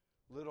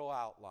little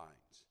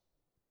outlines.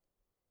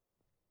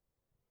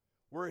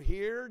 We're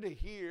here to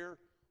hear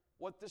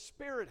what the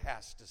Spirit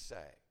has to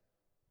say.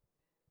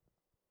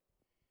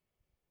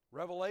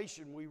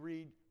 Revelation, we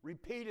read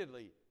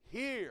repeatedly,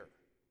 hear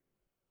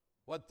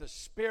what the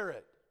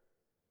Spirit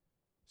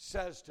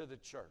says to the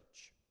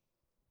church.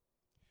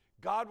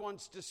 God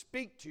wants to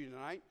speak to you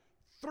tonight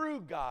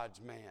through God's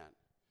man,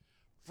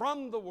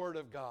 from the Word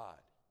of God.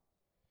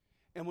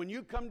 And when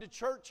you come to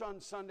church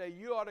on Sunday,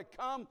 you ought to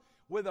come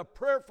with a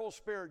prayerful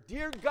spirit.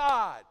 Dear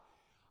God,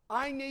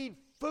 I need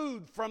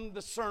food from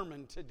the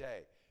sermon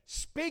today.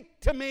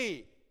 Speak to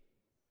me.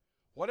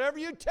 Whatever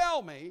you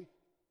tell me,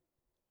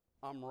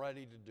 I'm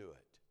ready to do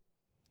it.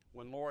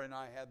 When Lori and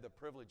I had the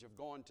privilege of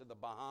going to the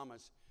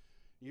Bahamas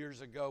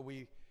years ago,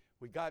 we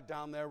got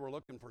down there. We're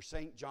looking for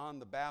St. John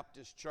the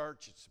Baptist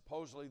Church. It's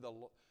supposedly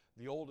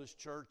the oldest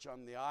church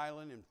on the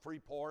island in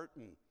Freeport.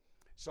 And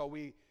so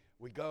we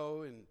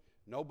go and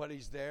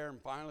nobody's there. And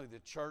finally the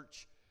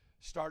church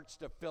starts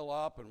to fill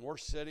up and we're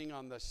sitting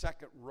on the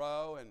second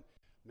row. And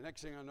the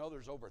next thing I know,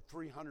 there's over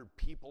 300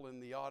 people in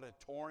the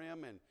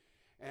auditorium.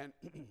 And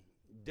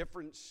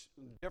different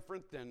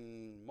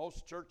than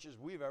most churches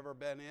we've ever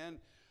been in.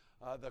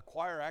 The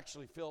choir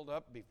actually filled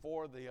up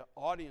before the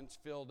audience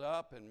filled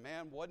up, and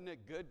man, wasn't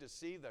it good to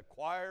see the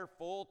choir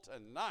full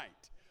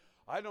tonight.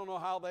 I don't know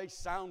how they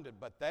sounded,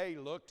 but they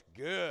looked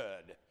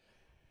good.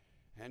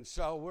 And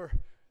so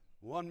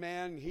one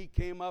man, he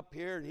came up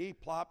here and he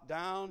plopped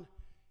down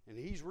and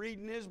he's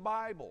reading his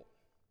Bible.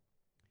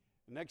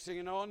 Next thing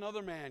you know,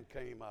 another man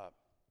came up.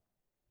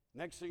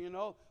 Next thing you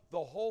know,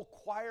 the whole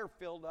choir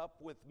filled up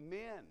with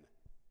men.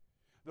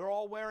 They're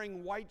all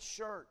wearing white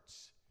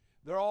shirts.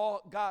 They're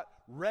all got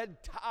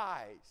red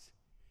ties.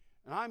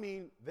 And I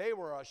mean, they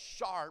were a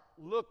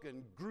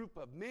sharp-looking group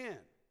of men.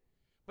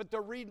 But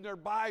they're reading their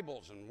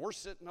Bibles, and we're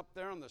sitting up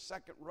there on the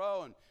second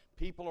row, and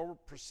people are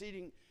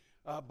proceeding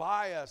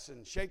by us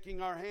and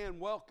shaking our hand,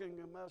 welcoming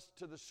us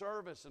to the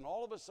service. And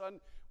all of a sudden,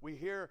 we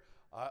hear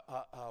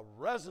a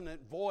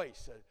resonant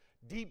voice, a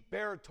deep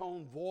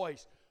baritone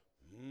voice.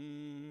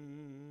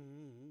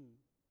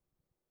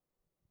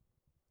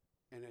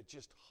 And it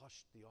just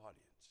hushed the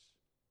audience.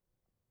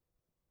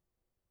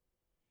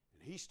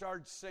 And he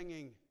started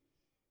singing,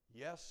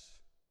 "Yes,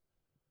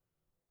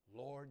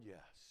 Lord,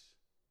 yes,"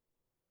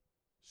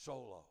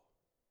 solo.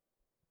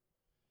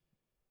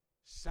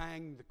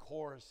 Sang the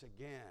chorus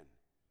again.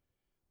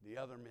 The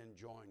other men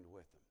joined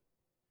with him.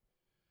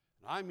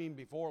 And I mean,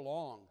 before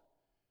long,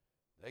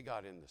 they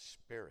got in the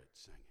spirit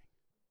singing.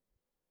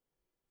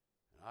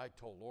 And I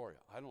told Lori,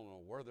 I don't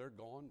know where they're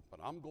going, but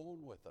I'm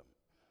going with them.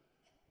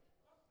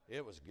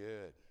 It was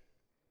good.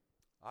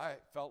 I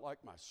felt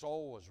like my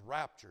soul was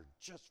raptured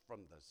just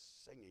from the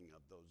singing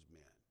of those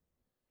men.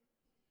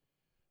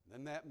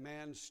 Then that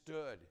man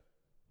stood and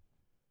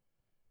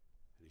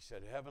he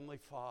said, "Heavenly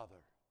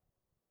Father,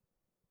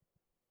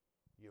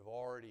 you've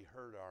already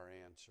heard our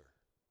answer.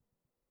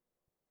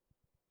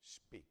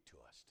 Speak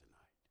to us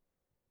tonight.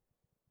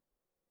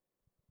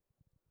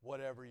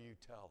 Whatever you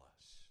tell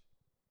us,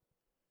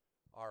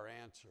 our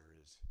answer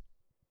is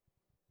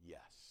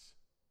yes.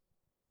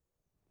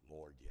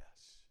 Lord,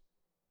 yes."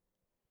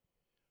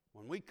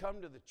 When we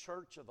come to the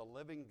church of the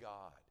living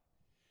God,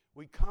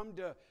 we come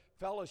to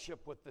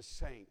fellowship with the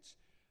saints.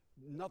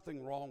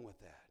 Nothing wrong with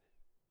that.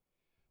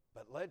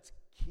 But let's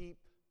keep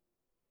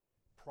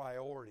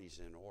priorities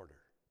in order.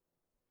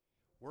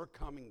 We're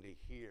coming to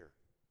hear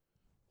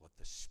what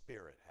the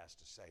Spirit has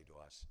to say to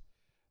us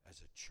as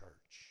a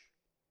church.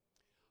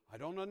 I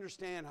don't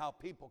understand how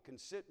people can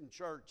sit in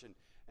church and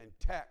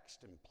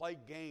text and play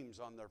games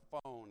on their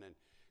phone and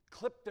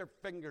clip their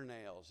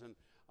fingernails. And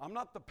I'm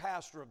not the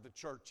pastor of the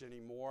church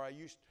anymore.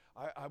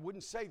 I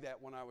wouldn't say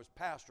that when I was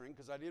pastoring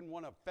because I didn't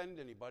want to offend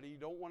anybody. You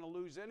don't want to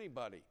lose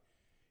anybody,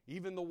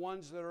 even the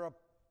ones that are a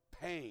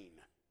pain.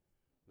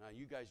 Now,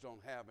 you guys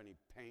don't have any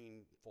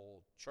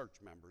painful church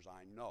members,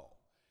 I know.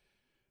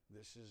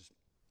 This is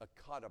a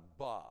cut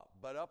above.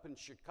 But up in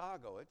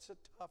Chicago, it's a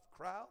tough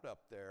crowd up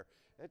there.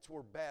 It's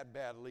where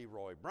bad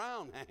Leroy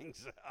Brown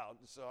hangs out.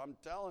 So I'm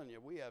telling you,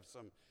 we have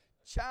some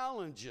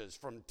challenges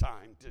from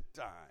time to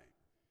time.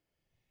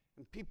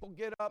 And people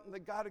get up and they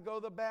got to go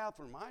to the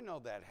bathroom. I know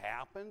that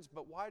happens,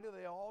 but why do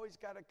they always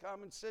got to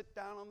come and sit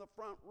down on the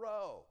front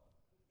row?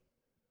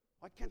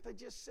 Why can't they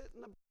just sit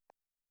in the bathroom?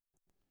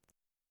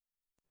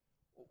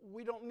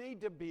 We don't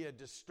need to be a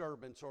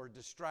disturbance or a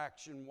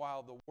distraction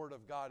while the Word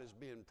of God is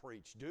being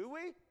preached, do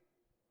we?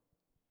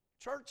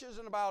 Church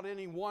isn't about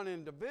any one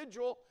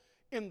individual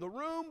in the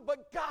room,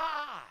 but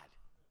God.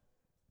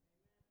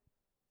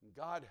 And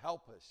God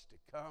help us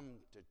to come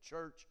to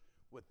church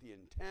with the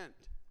intent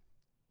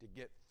to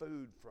get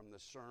food from the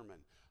sermon.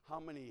 How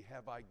many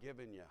have I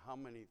given you? How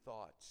many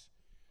thoughts?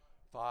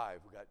 5.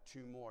 We got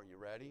 2 more. You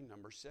ready?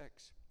 Number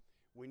 6.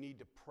 We need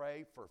to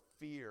pray for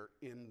fear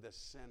in the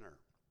sinner.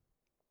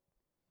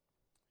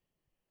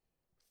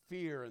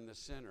 Fear in the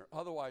sinner.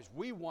 Otherwise,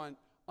 we want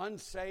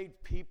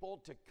unsaved people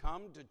to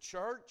come to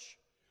church.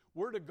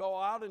 We're to go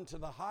out into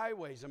the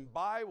highways and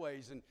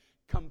byways and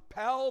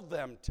compel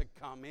them to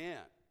come in.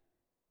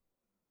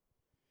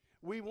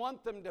 We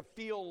want them to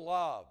feel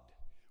loved.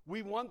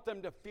 We want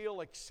them to feel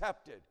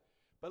accepted.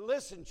 But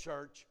listen,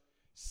 church,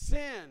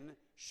 sin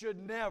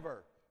should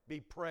never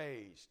be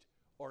praised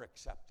or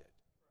accepted.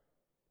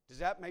 Does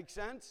that make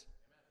sense?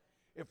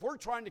 If we're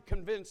trying to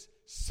convince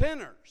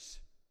sinners,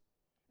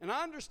 and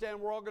I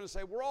understand we're all going to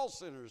say we're all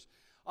sinners.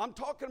 I'm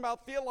talking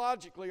about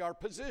theologically our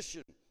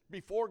position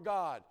before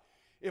God.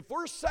 If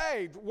we're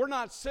saved, we're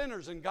not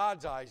sinners in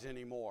God's eyes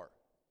anymore.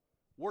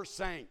 We're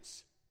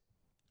saints.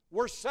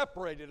 We're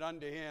separated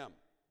unto Him.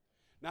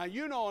 Now,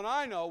 you know and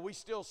I know we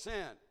still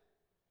sin.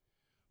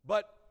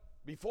 But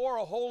before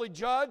a holy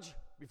judge,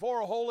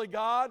 before a holy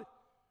God,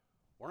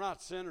 we're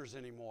not sinners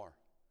anymore.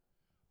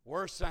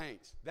 We're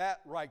saints.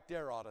 That right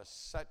there ought to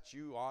set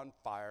you on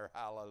fire.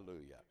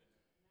 Hallelujah.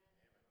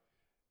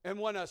 And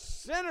when a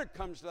sinner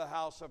comes to the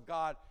house of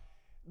God,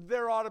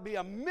 there ought to be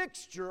a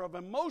mixture of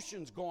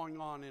emotions going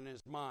on in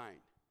his mind.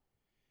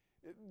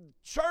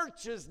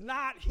 Church is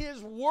not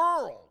his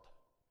world.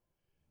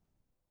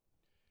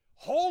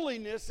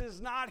 Holiness is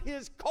not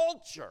his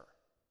culture.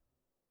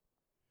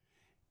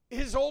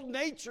 His old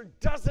nature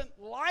doesn't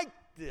like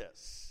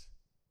this.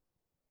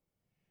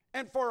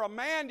 And for a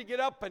man to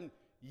get up and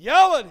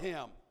yell at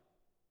him,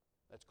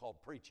 that's called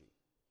preaching.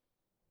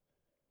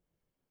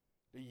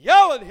 To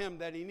yell at him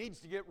that he needs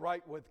to get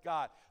right with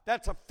God,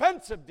 that's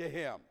offensive to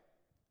him.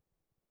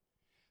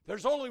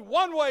 There's only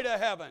one way to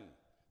heaven.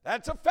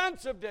 That's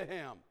offensive to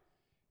him.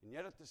 And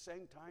yet at the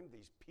same time,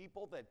 these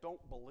people that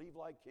don't believe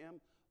like him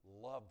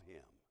love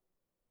him,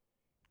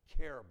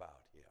 care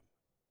about him,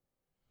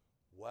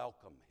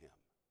 welcome him.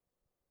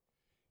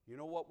 You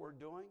know what we're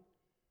doing?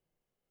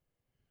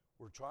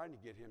 We're trying to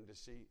get him to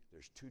see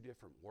there's 2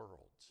 different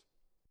worlds.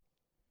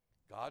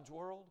 God's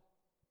world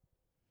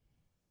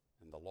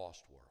and the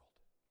lost world.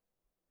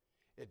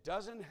 It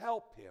doesn't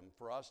help him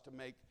for us to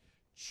make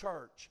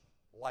church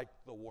like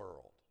the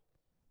world.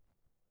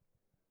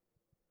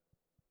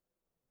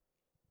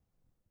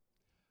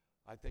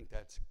 I think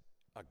that's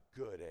a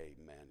good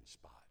amen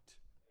spot.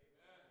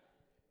 Amen.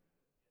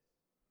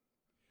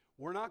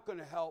 We're not going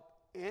to help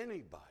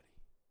anybody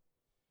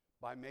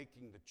by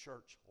making the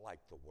church like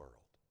the world.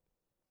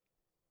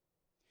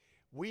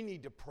 We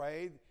need to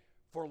pray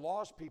for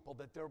lost people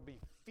that there will be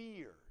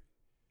fear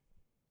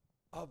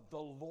of the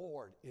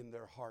Lord in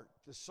their heart.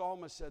 The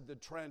psalmist said, the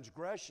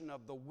transgression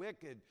of the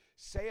wicked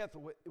saith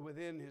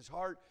within his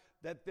heart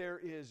that there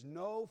is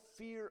no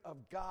fear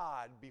of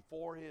God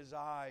before his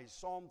eyes.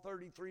 Psalm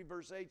 33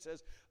 verse 8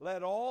 says,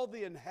 let all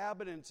the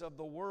inhabitants of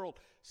the world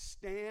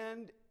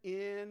stand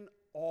in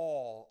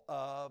awe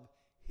of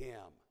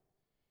him.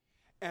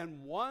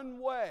 And one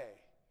way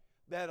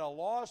that a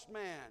lost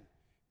man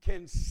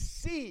can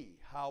see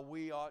how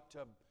we ought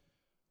to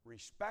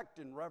respect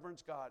and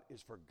reverence God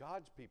is for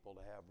God's people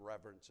to have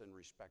reverence and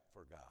respect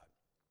for God.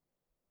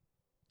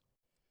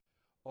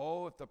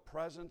 Oh, if the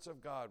presence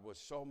of God was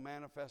so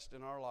manifest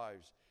in our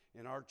lives,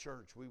 in our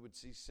church, we would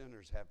see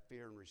sinners have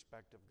fear and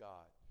respect of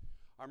God.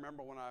 I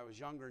remember when I was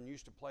younger and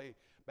used to play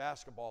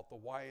basketball at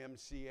the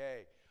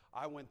YMCA,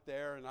 I went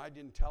there and I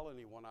didn't tell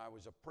anyone I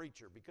was a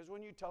preacher, because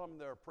when you tell them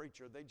they're a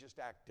preacher, they just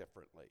act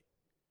differently.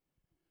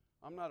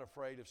 I'm not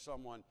afraid of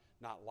someone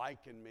not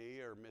liking me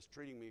or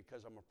mistreating me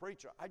because I'm a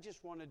preacher. I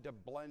just wanted to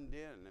blend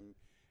in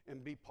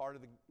and be part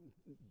of the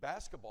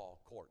basketball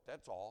court,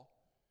 that's all.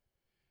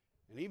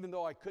 And even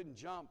though I couldn't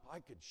jump, I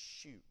could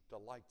shoot the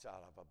lights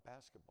out of a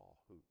basketball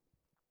hoop.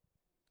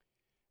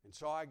 And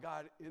so I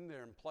got in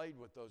there and played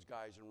with those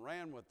guys and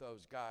ran with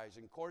those guys.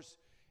 And of course,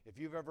 if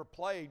you've ever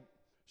played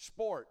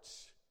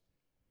sports,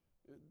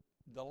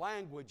 the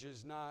language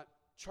is not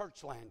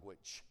church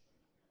language.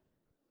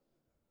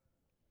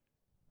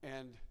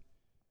 And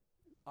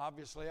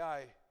obviously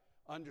I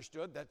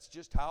understood that's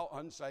just how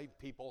unsaved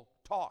people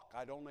talk.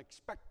 I don't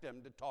expect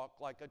them to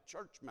talk like a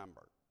church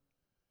member.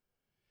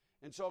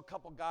 And so a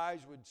couple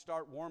guys would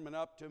start warming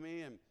up to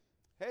me and,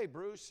 hey,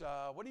 Bruce,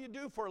 what do you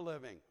do for a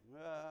living?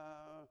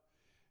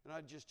 And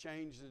I'd just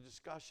change the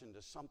discussion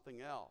to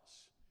something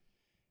else.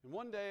 And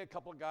one day a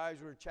couple of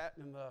guys were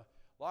chatting in the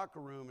locker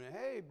room and,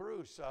 hey,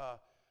 Bruce,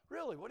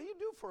 really, what do you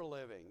do for a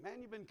living?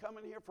 Man, you've been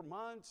coming here for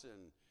months,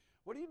 and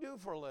what do you do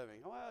for a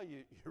living? Well,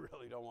 you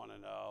really don't want to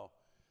know.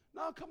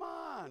 No, come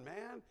on,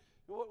 man.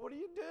 What do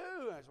you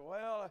do? I said,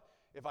 well,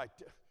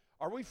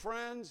 are we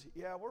friends?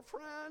 Yeah, we're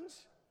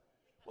friends.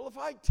 Well, if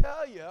I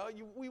tell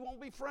you, we won't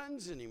be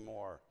friends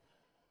anymore.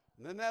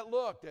 And then that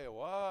look,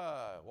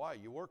 why,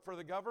 you work for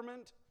the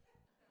government?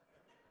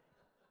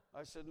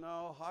 I said,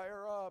 no,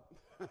 higher up.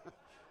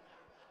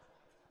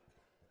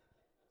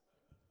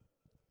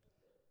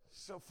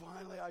 So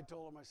finally I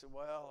told him, I said,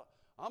 well,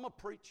 I'm a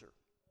preacher.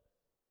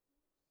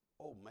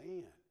 Oh,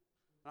 man.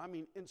 I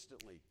mean,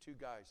 instantly, two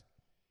guys,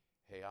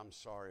 hey, I'm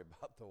sorry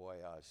about the way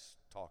I was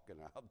talking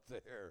out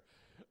there.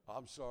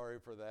 I'm sorry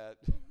for that.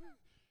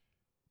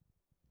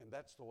 And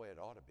that's the way it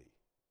ought to be.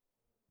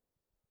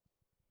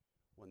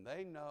 When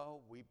they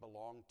know we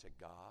belong to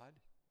God,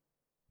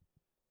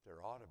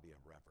 there ought to be a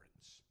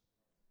reverence.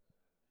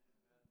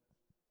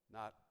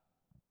 Not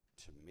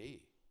to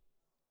me,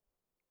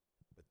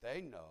 but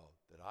they know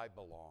that I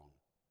belong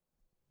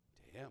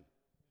to Him.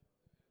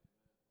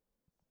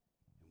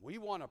 And we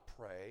want to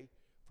pray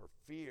for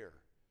fear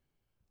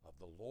of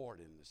the Lord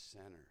in the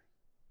center.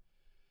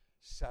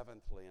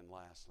 Seventhly and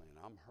lastly, and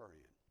I'm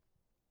hurrying,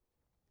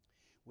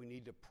 we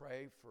need to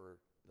pray for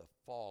the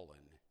fallen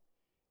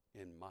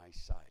in my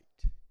sight.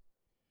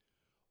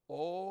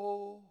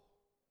 Oh,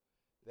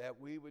 that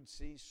we would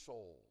see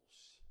souls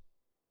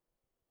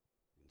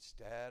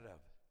instead of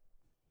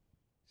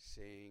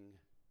seeing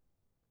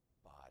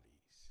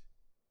bodies.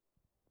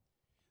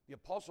 The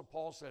Apostle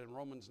Paul said in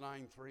Romans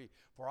 9:3,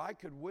 for I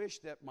could wish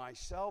that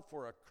myself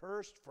were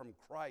accursed from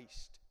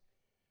Christ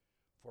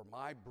for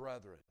my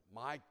brethren,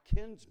 my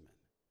kinsmen,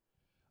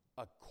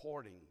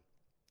 according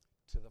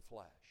to the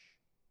flesh.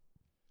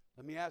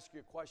 Let me ask you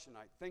a question,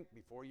 I think,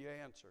 before you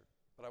answer,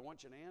 but I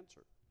want you to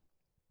answer.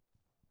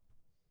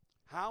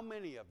 How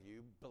many of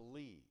you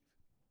believe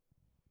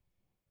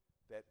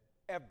that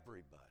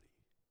everybody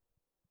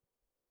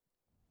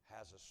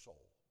has a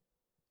soul?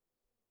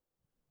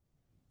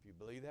 If you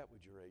believe that,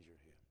 would you raise your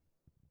hand?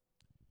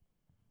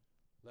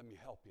 Let me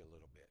help you a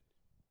little bit.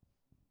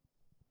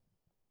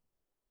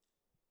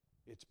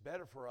 It's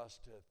better for us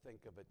to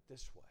think of it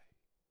this way.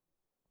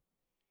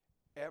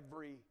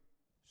 Every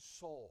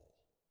soul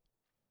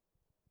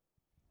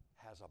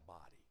has a body.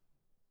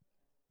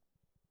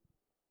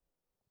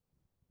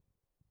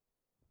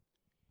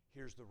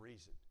 Here's the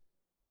reason.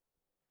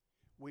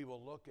 We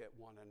will look at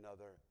one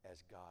another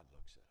as God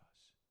looks at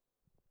us.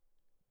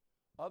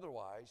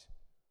 Otherwise,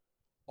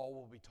 all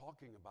we'll be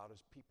talking about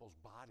is people's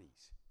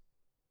bodies.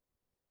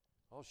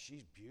 Oh,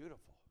 she's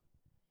beautiful.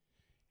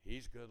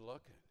 He's good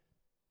looking.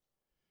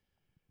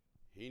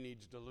 He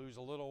needs to lose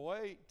a little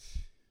weight.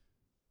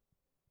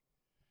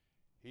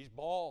 He's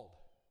bald,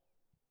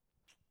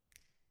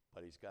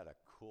 but he's got a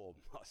cool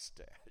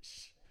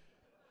mustache.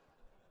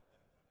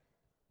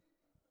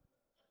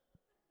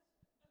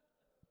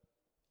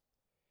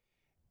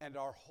 And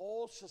our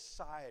whole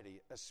society,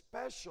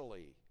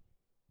 especially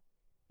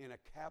in a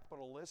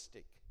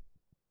capitalistic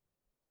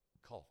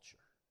culture.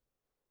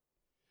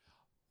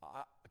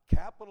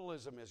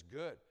 Capitalism is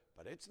good,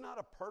 but it's not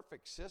a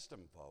perfect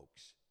system,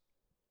 folks.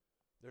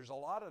 There's a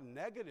lot of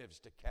negatives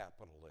to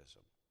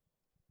capitalism.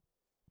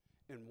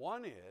 And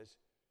one is,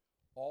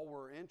 all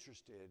we're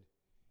interested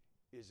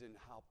is in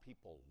how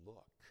people look,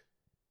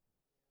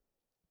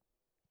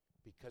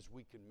 because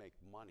we can make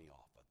money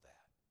off of that.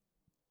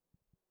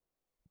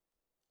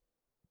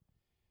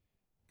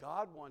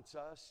 God wants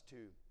us to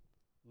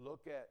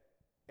look at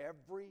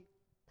every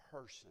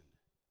person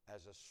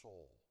as a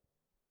soul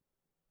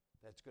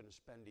that's going to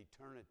spend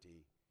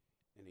eternity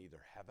in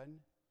either heaven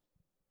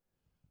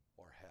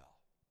or hell.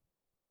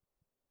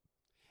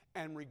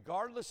 And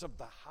regardless of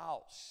the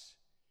house,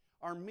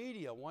 our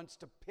media wants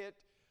to pit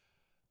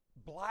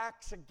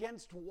blacks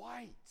against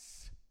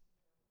whites.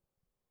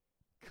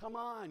 Come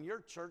on, your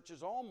church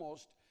is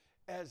almost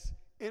as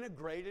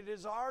integrated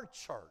as our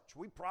church.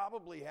 We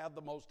probably have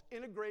the most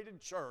integrated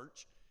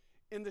church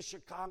in the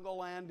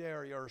Chicagoland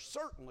area, or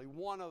certainly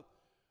one of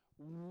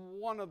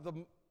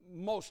the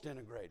most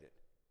integrated.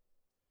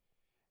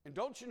 And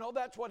don't you know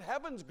that's what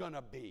heaven's going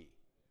to be?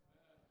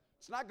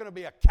 It's not going to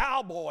be a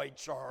cowboy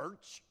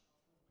church.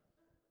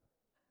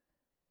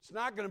 It's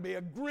not going to be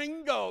a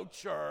gringo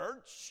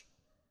church.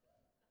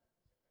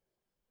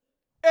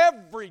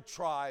 Every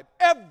tribe,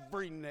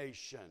 every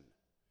nation,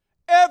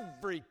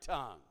 every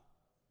tongue,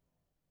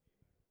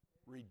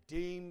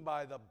 redeemed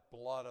by the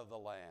blood of the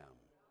Lamb.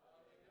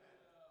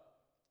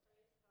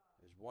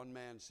 As one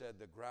man said,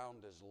 the ground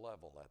is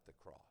level at the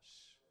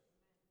cross.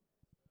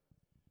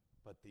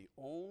 But the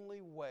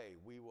only way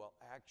we will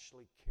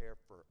actually care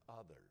for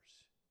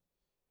others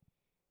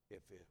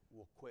if it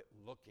will quit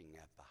looking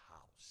at the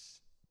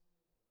house.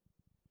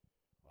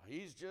 Well,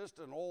 he's just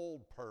an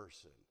old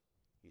person.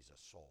 He's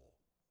a soul.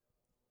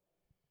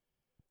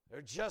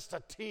 They're just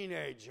a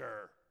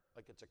teenager,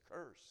 like it's a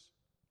curse.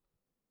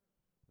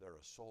 They're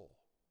a soul.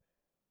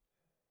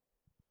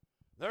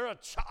 They're a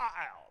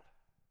child.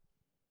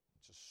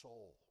 It's a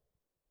soul.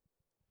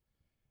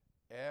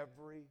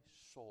 Every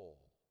soul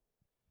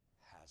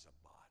has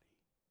a body.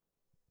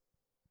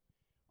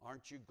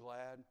 Aren't you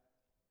glad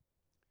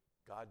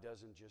God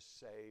doesn't just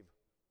save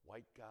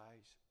white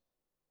guys?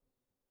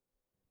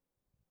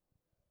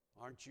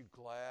 Aren't you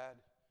glad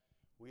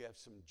we have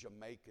some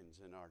Jamaicans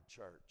in our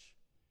church?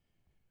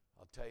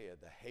 I'll tell you,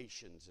 the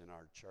Haitians in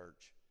our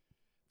church,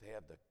 they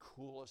have the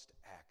coolest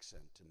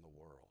accent in the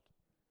world.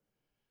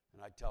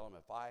 And I tell them,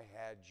 if I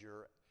had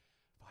your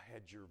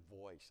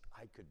voice,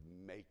 I could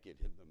make it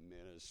in the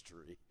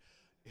ministry.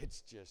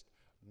 It's just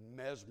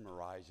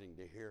mesmerizing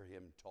to hear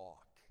him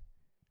talk.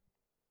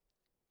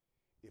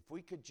 If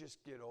we could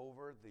just get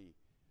over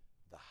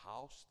the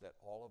house that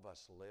all of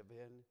us live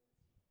in,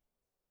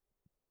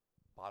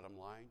 bottom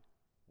line,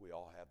 we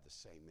all have the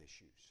same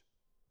issues.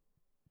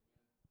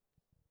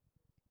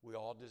 We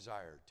all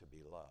desire to be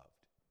loved.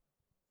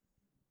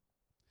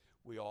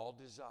 We all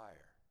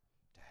desire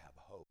to have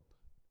hope.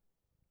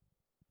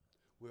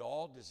 We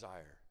all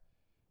desire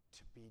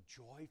to be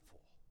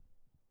joyful.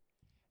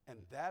 And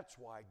that's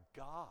why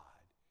God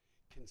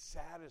can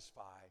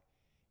satisfy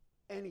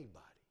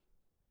anybody,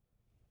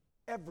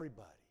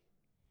 everybody,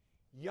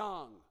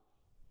 young,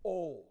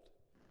 old,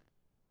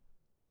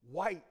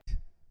 white,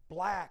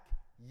 black,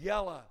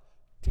 yellow,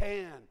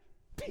 tan,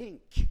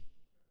 pink,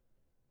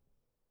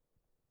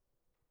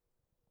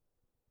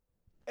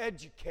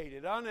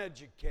 educated,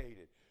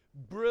 uneducated,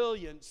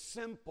 brilliant,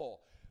 simple,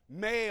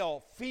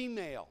 male,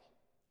 female.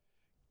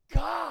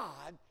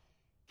 God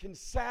can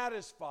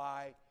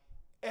satisfy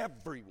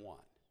everyone.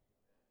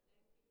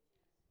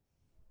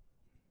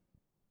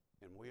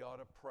 And we ought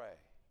to pray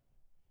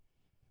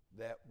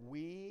that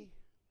we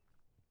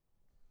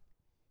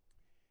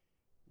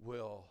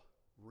will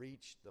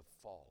reach the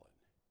fallen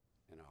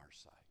in our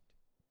sight.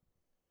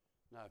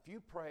 Now, if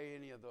you pray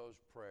any of those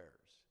prayers,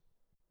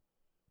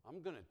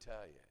 I'm going to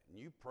tell you, and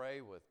you pray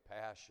with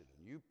passion,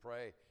 and you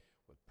pray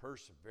with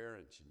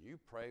perseverance, and you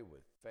pray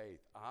with faith,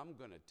 I'm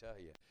going to tell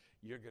you,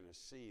 you're going to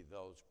see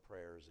those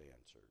prayers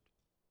answered.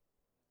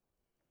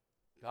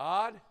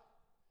 God,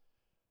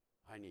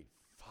 I need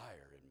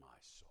fire in my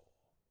soul.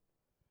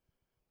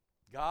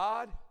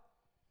 God,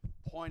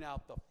 point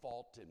out the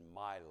fault in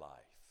my life.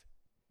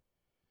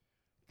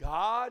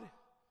 God,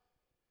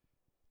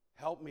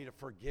 help me to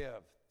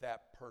forgive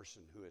that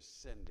person who has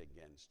sinned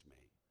against me.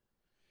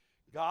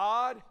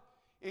 God,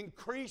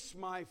 increase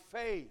my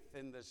faith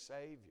in the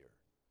Savior.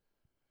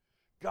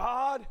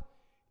 God,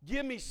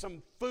 give me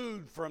some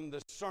food from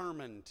the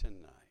sermon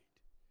tonight.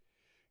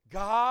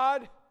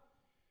 God,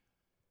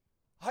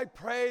 I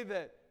pray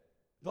that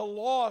the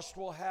lost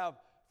will have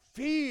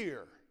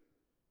fear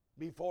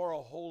before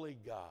a holy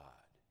God.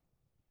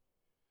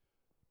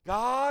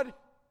 God,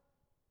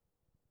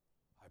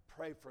 I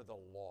pray for the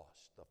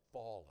lost, the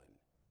fallen,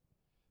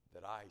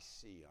 that I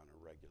see on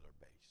a regular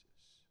basis.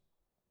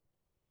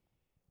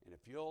 And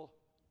if you'll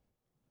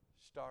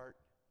start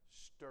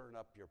stirring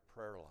up your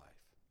prayer life,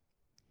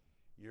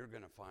 you're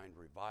going to find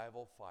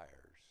revival fires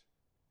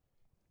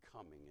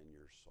coming in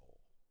your soul.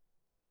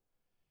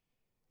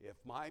 If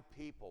my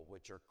people,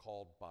 which are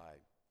called by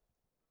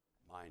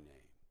my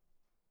name,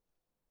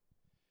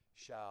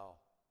 shall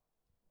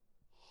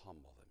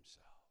humble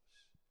themselves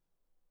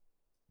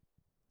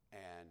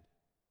and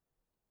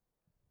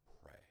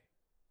pray.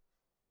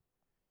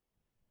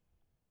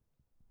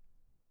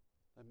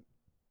 Let me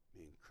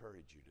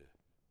encourage you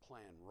to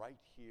plan right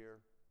here,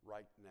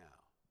 right now.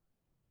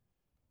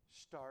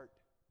 Start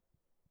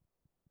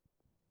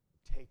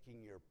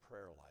taking your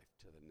prayer life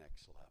to the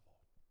next level.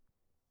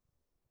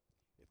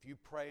 If you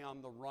pray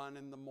on the run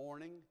in the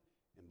morning,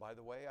 and by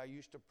the way, I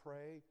used to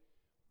pray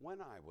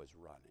when I was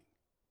running.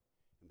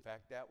 In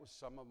fact, that was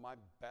some of my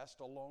best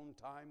alone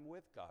time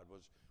with God,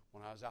 was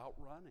when I was out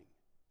running.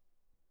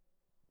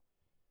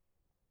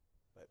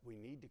 But we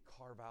need to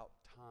carve out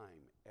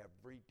time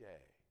every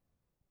day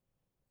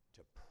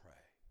to pray.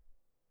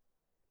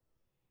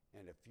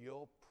 And if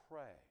you'll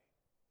pray,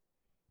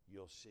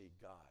 you'll see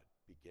God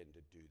begin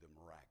to do the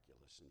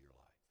miraculous in your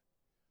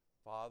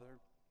life. Father,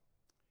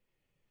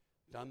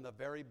 done the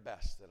very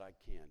best that I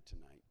can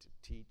tonight to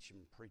teach and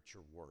preach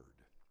your word.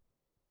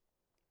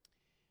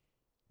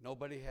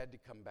 Nobody had to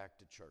come back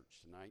to church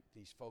tonight.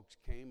 These folks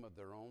came of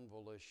their own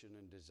volition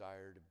and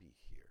desire to be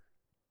here.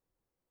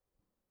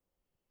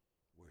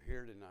 We're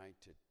here tonight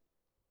to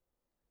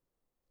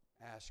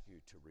ask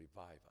you to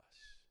revive us.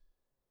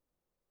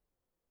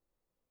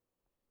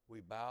 We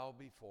bow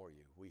before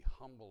you. We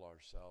humble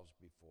ourselves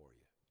before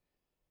you.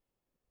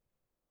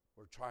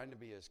 We're trying to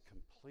be as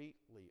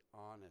completely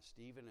honest,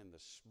 even in the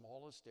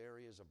smallest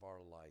areas of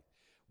our life.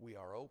 We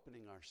are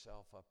opening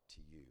ourselves up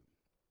to you.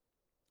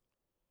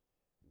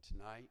 And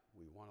tonight,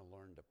 we want to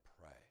learn to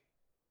pray.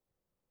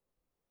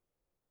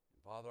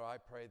 And Father, I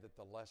pray that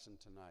the lesson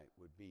tonight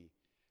would be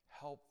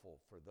helpful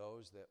for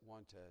those that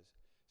want to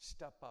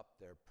step up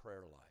their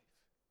prayer life.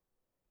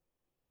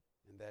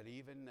 And that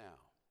even now,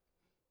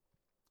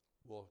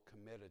 we'll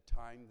commit a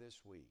time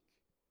this week,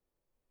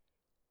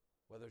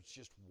 whether it's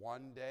just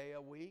one day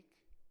a week,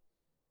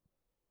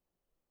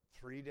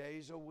 3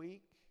 days a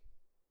week,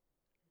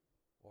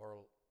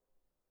 or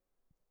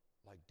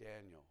like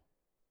Daniel,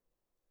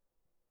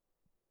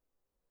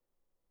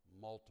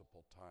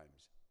 multiple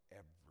times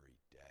every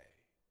day.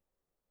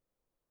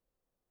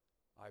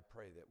 I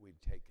pray that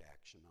we'd take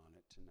action on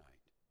it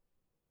tonight.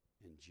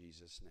 In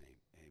Jesus' name,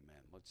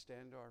 amen. Let's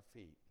stand to our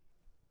feet.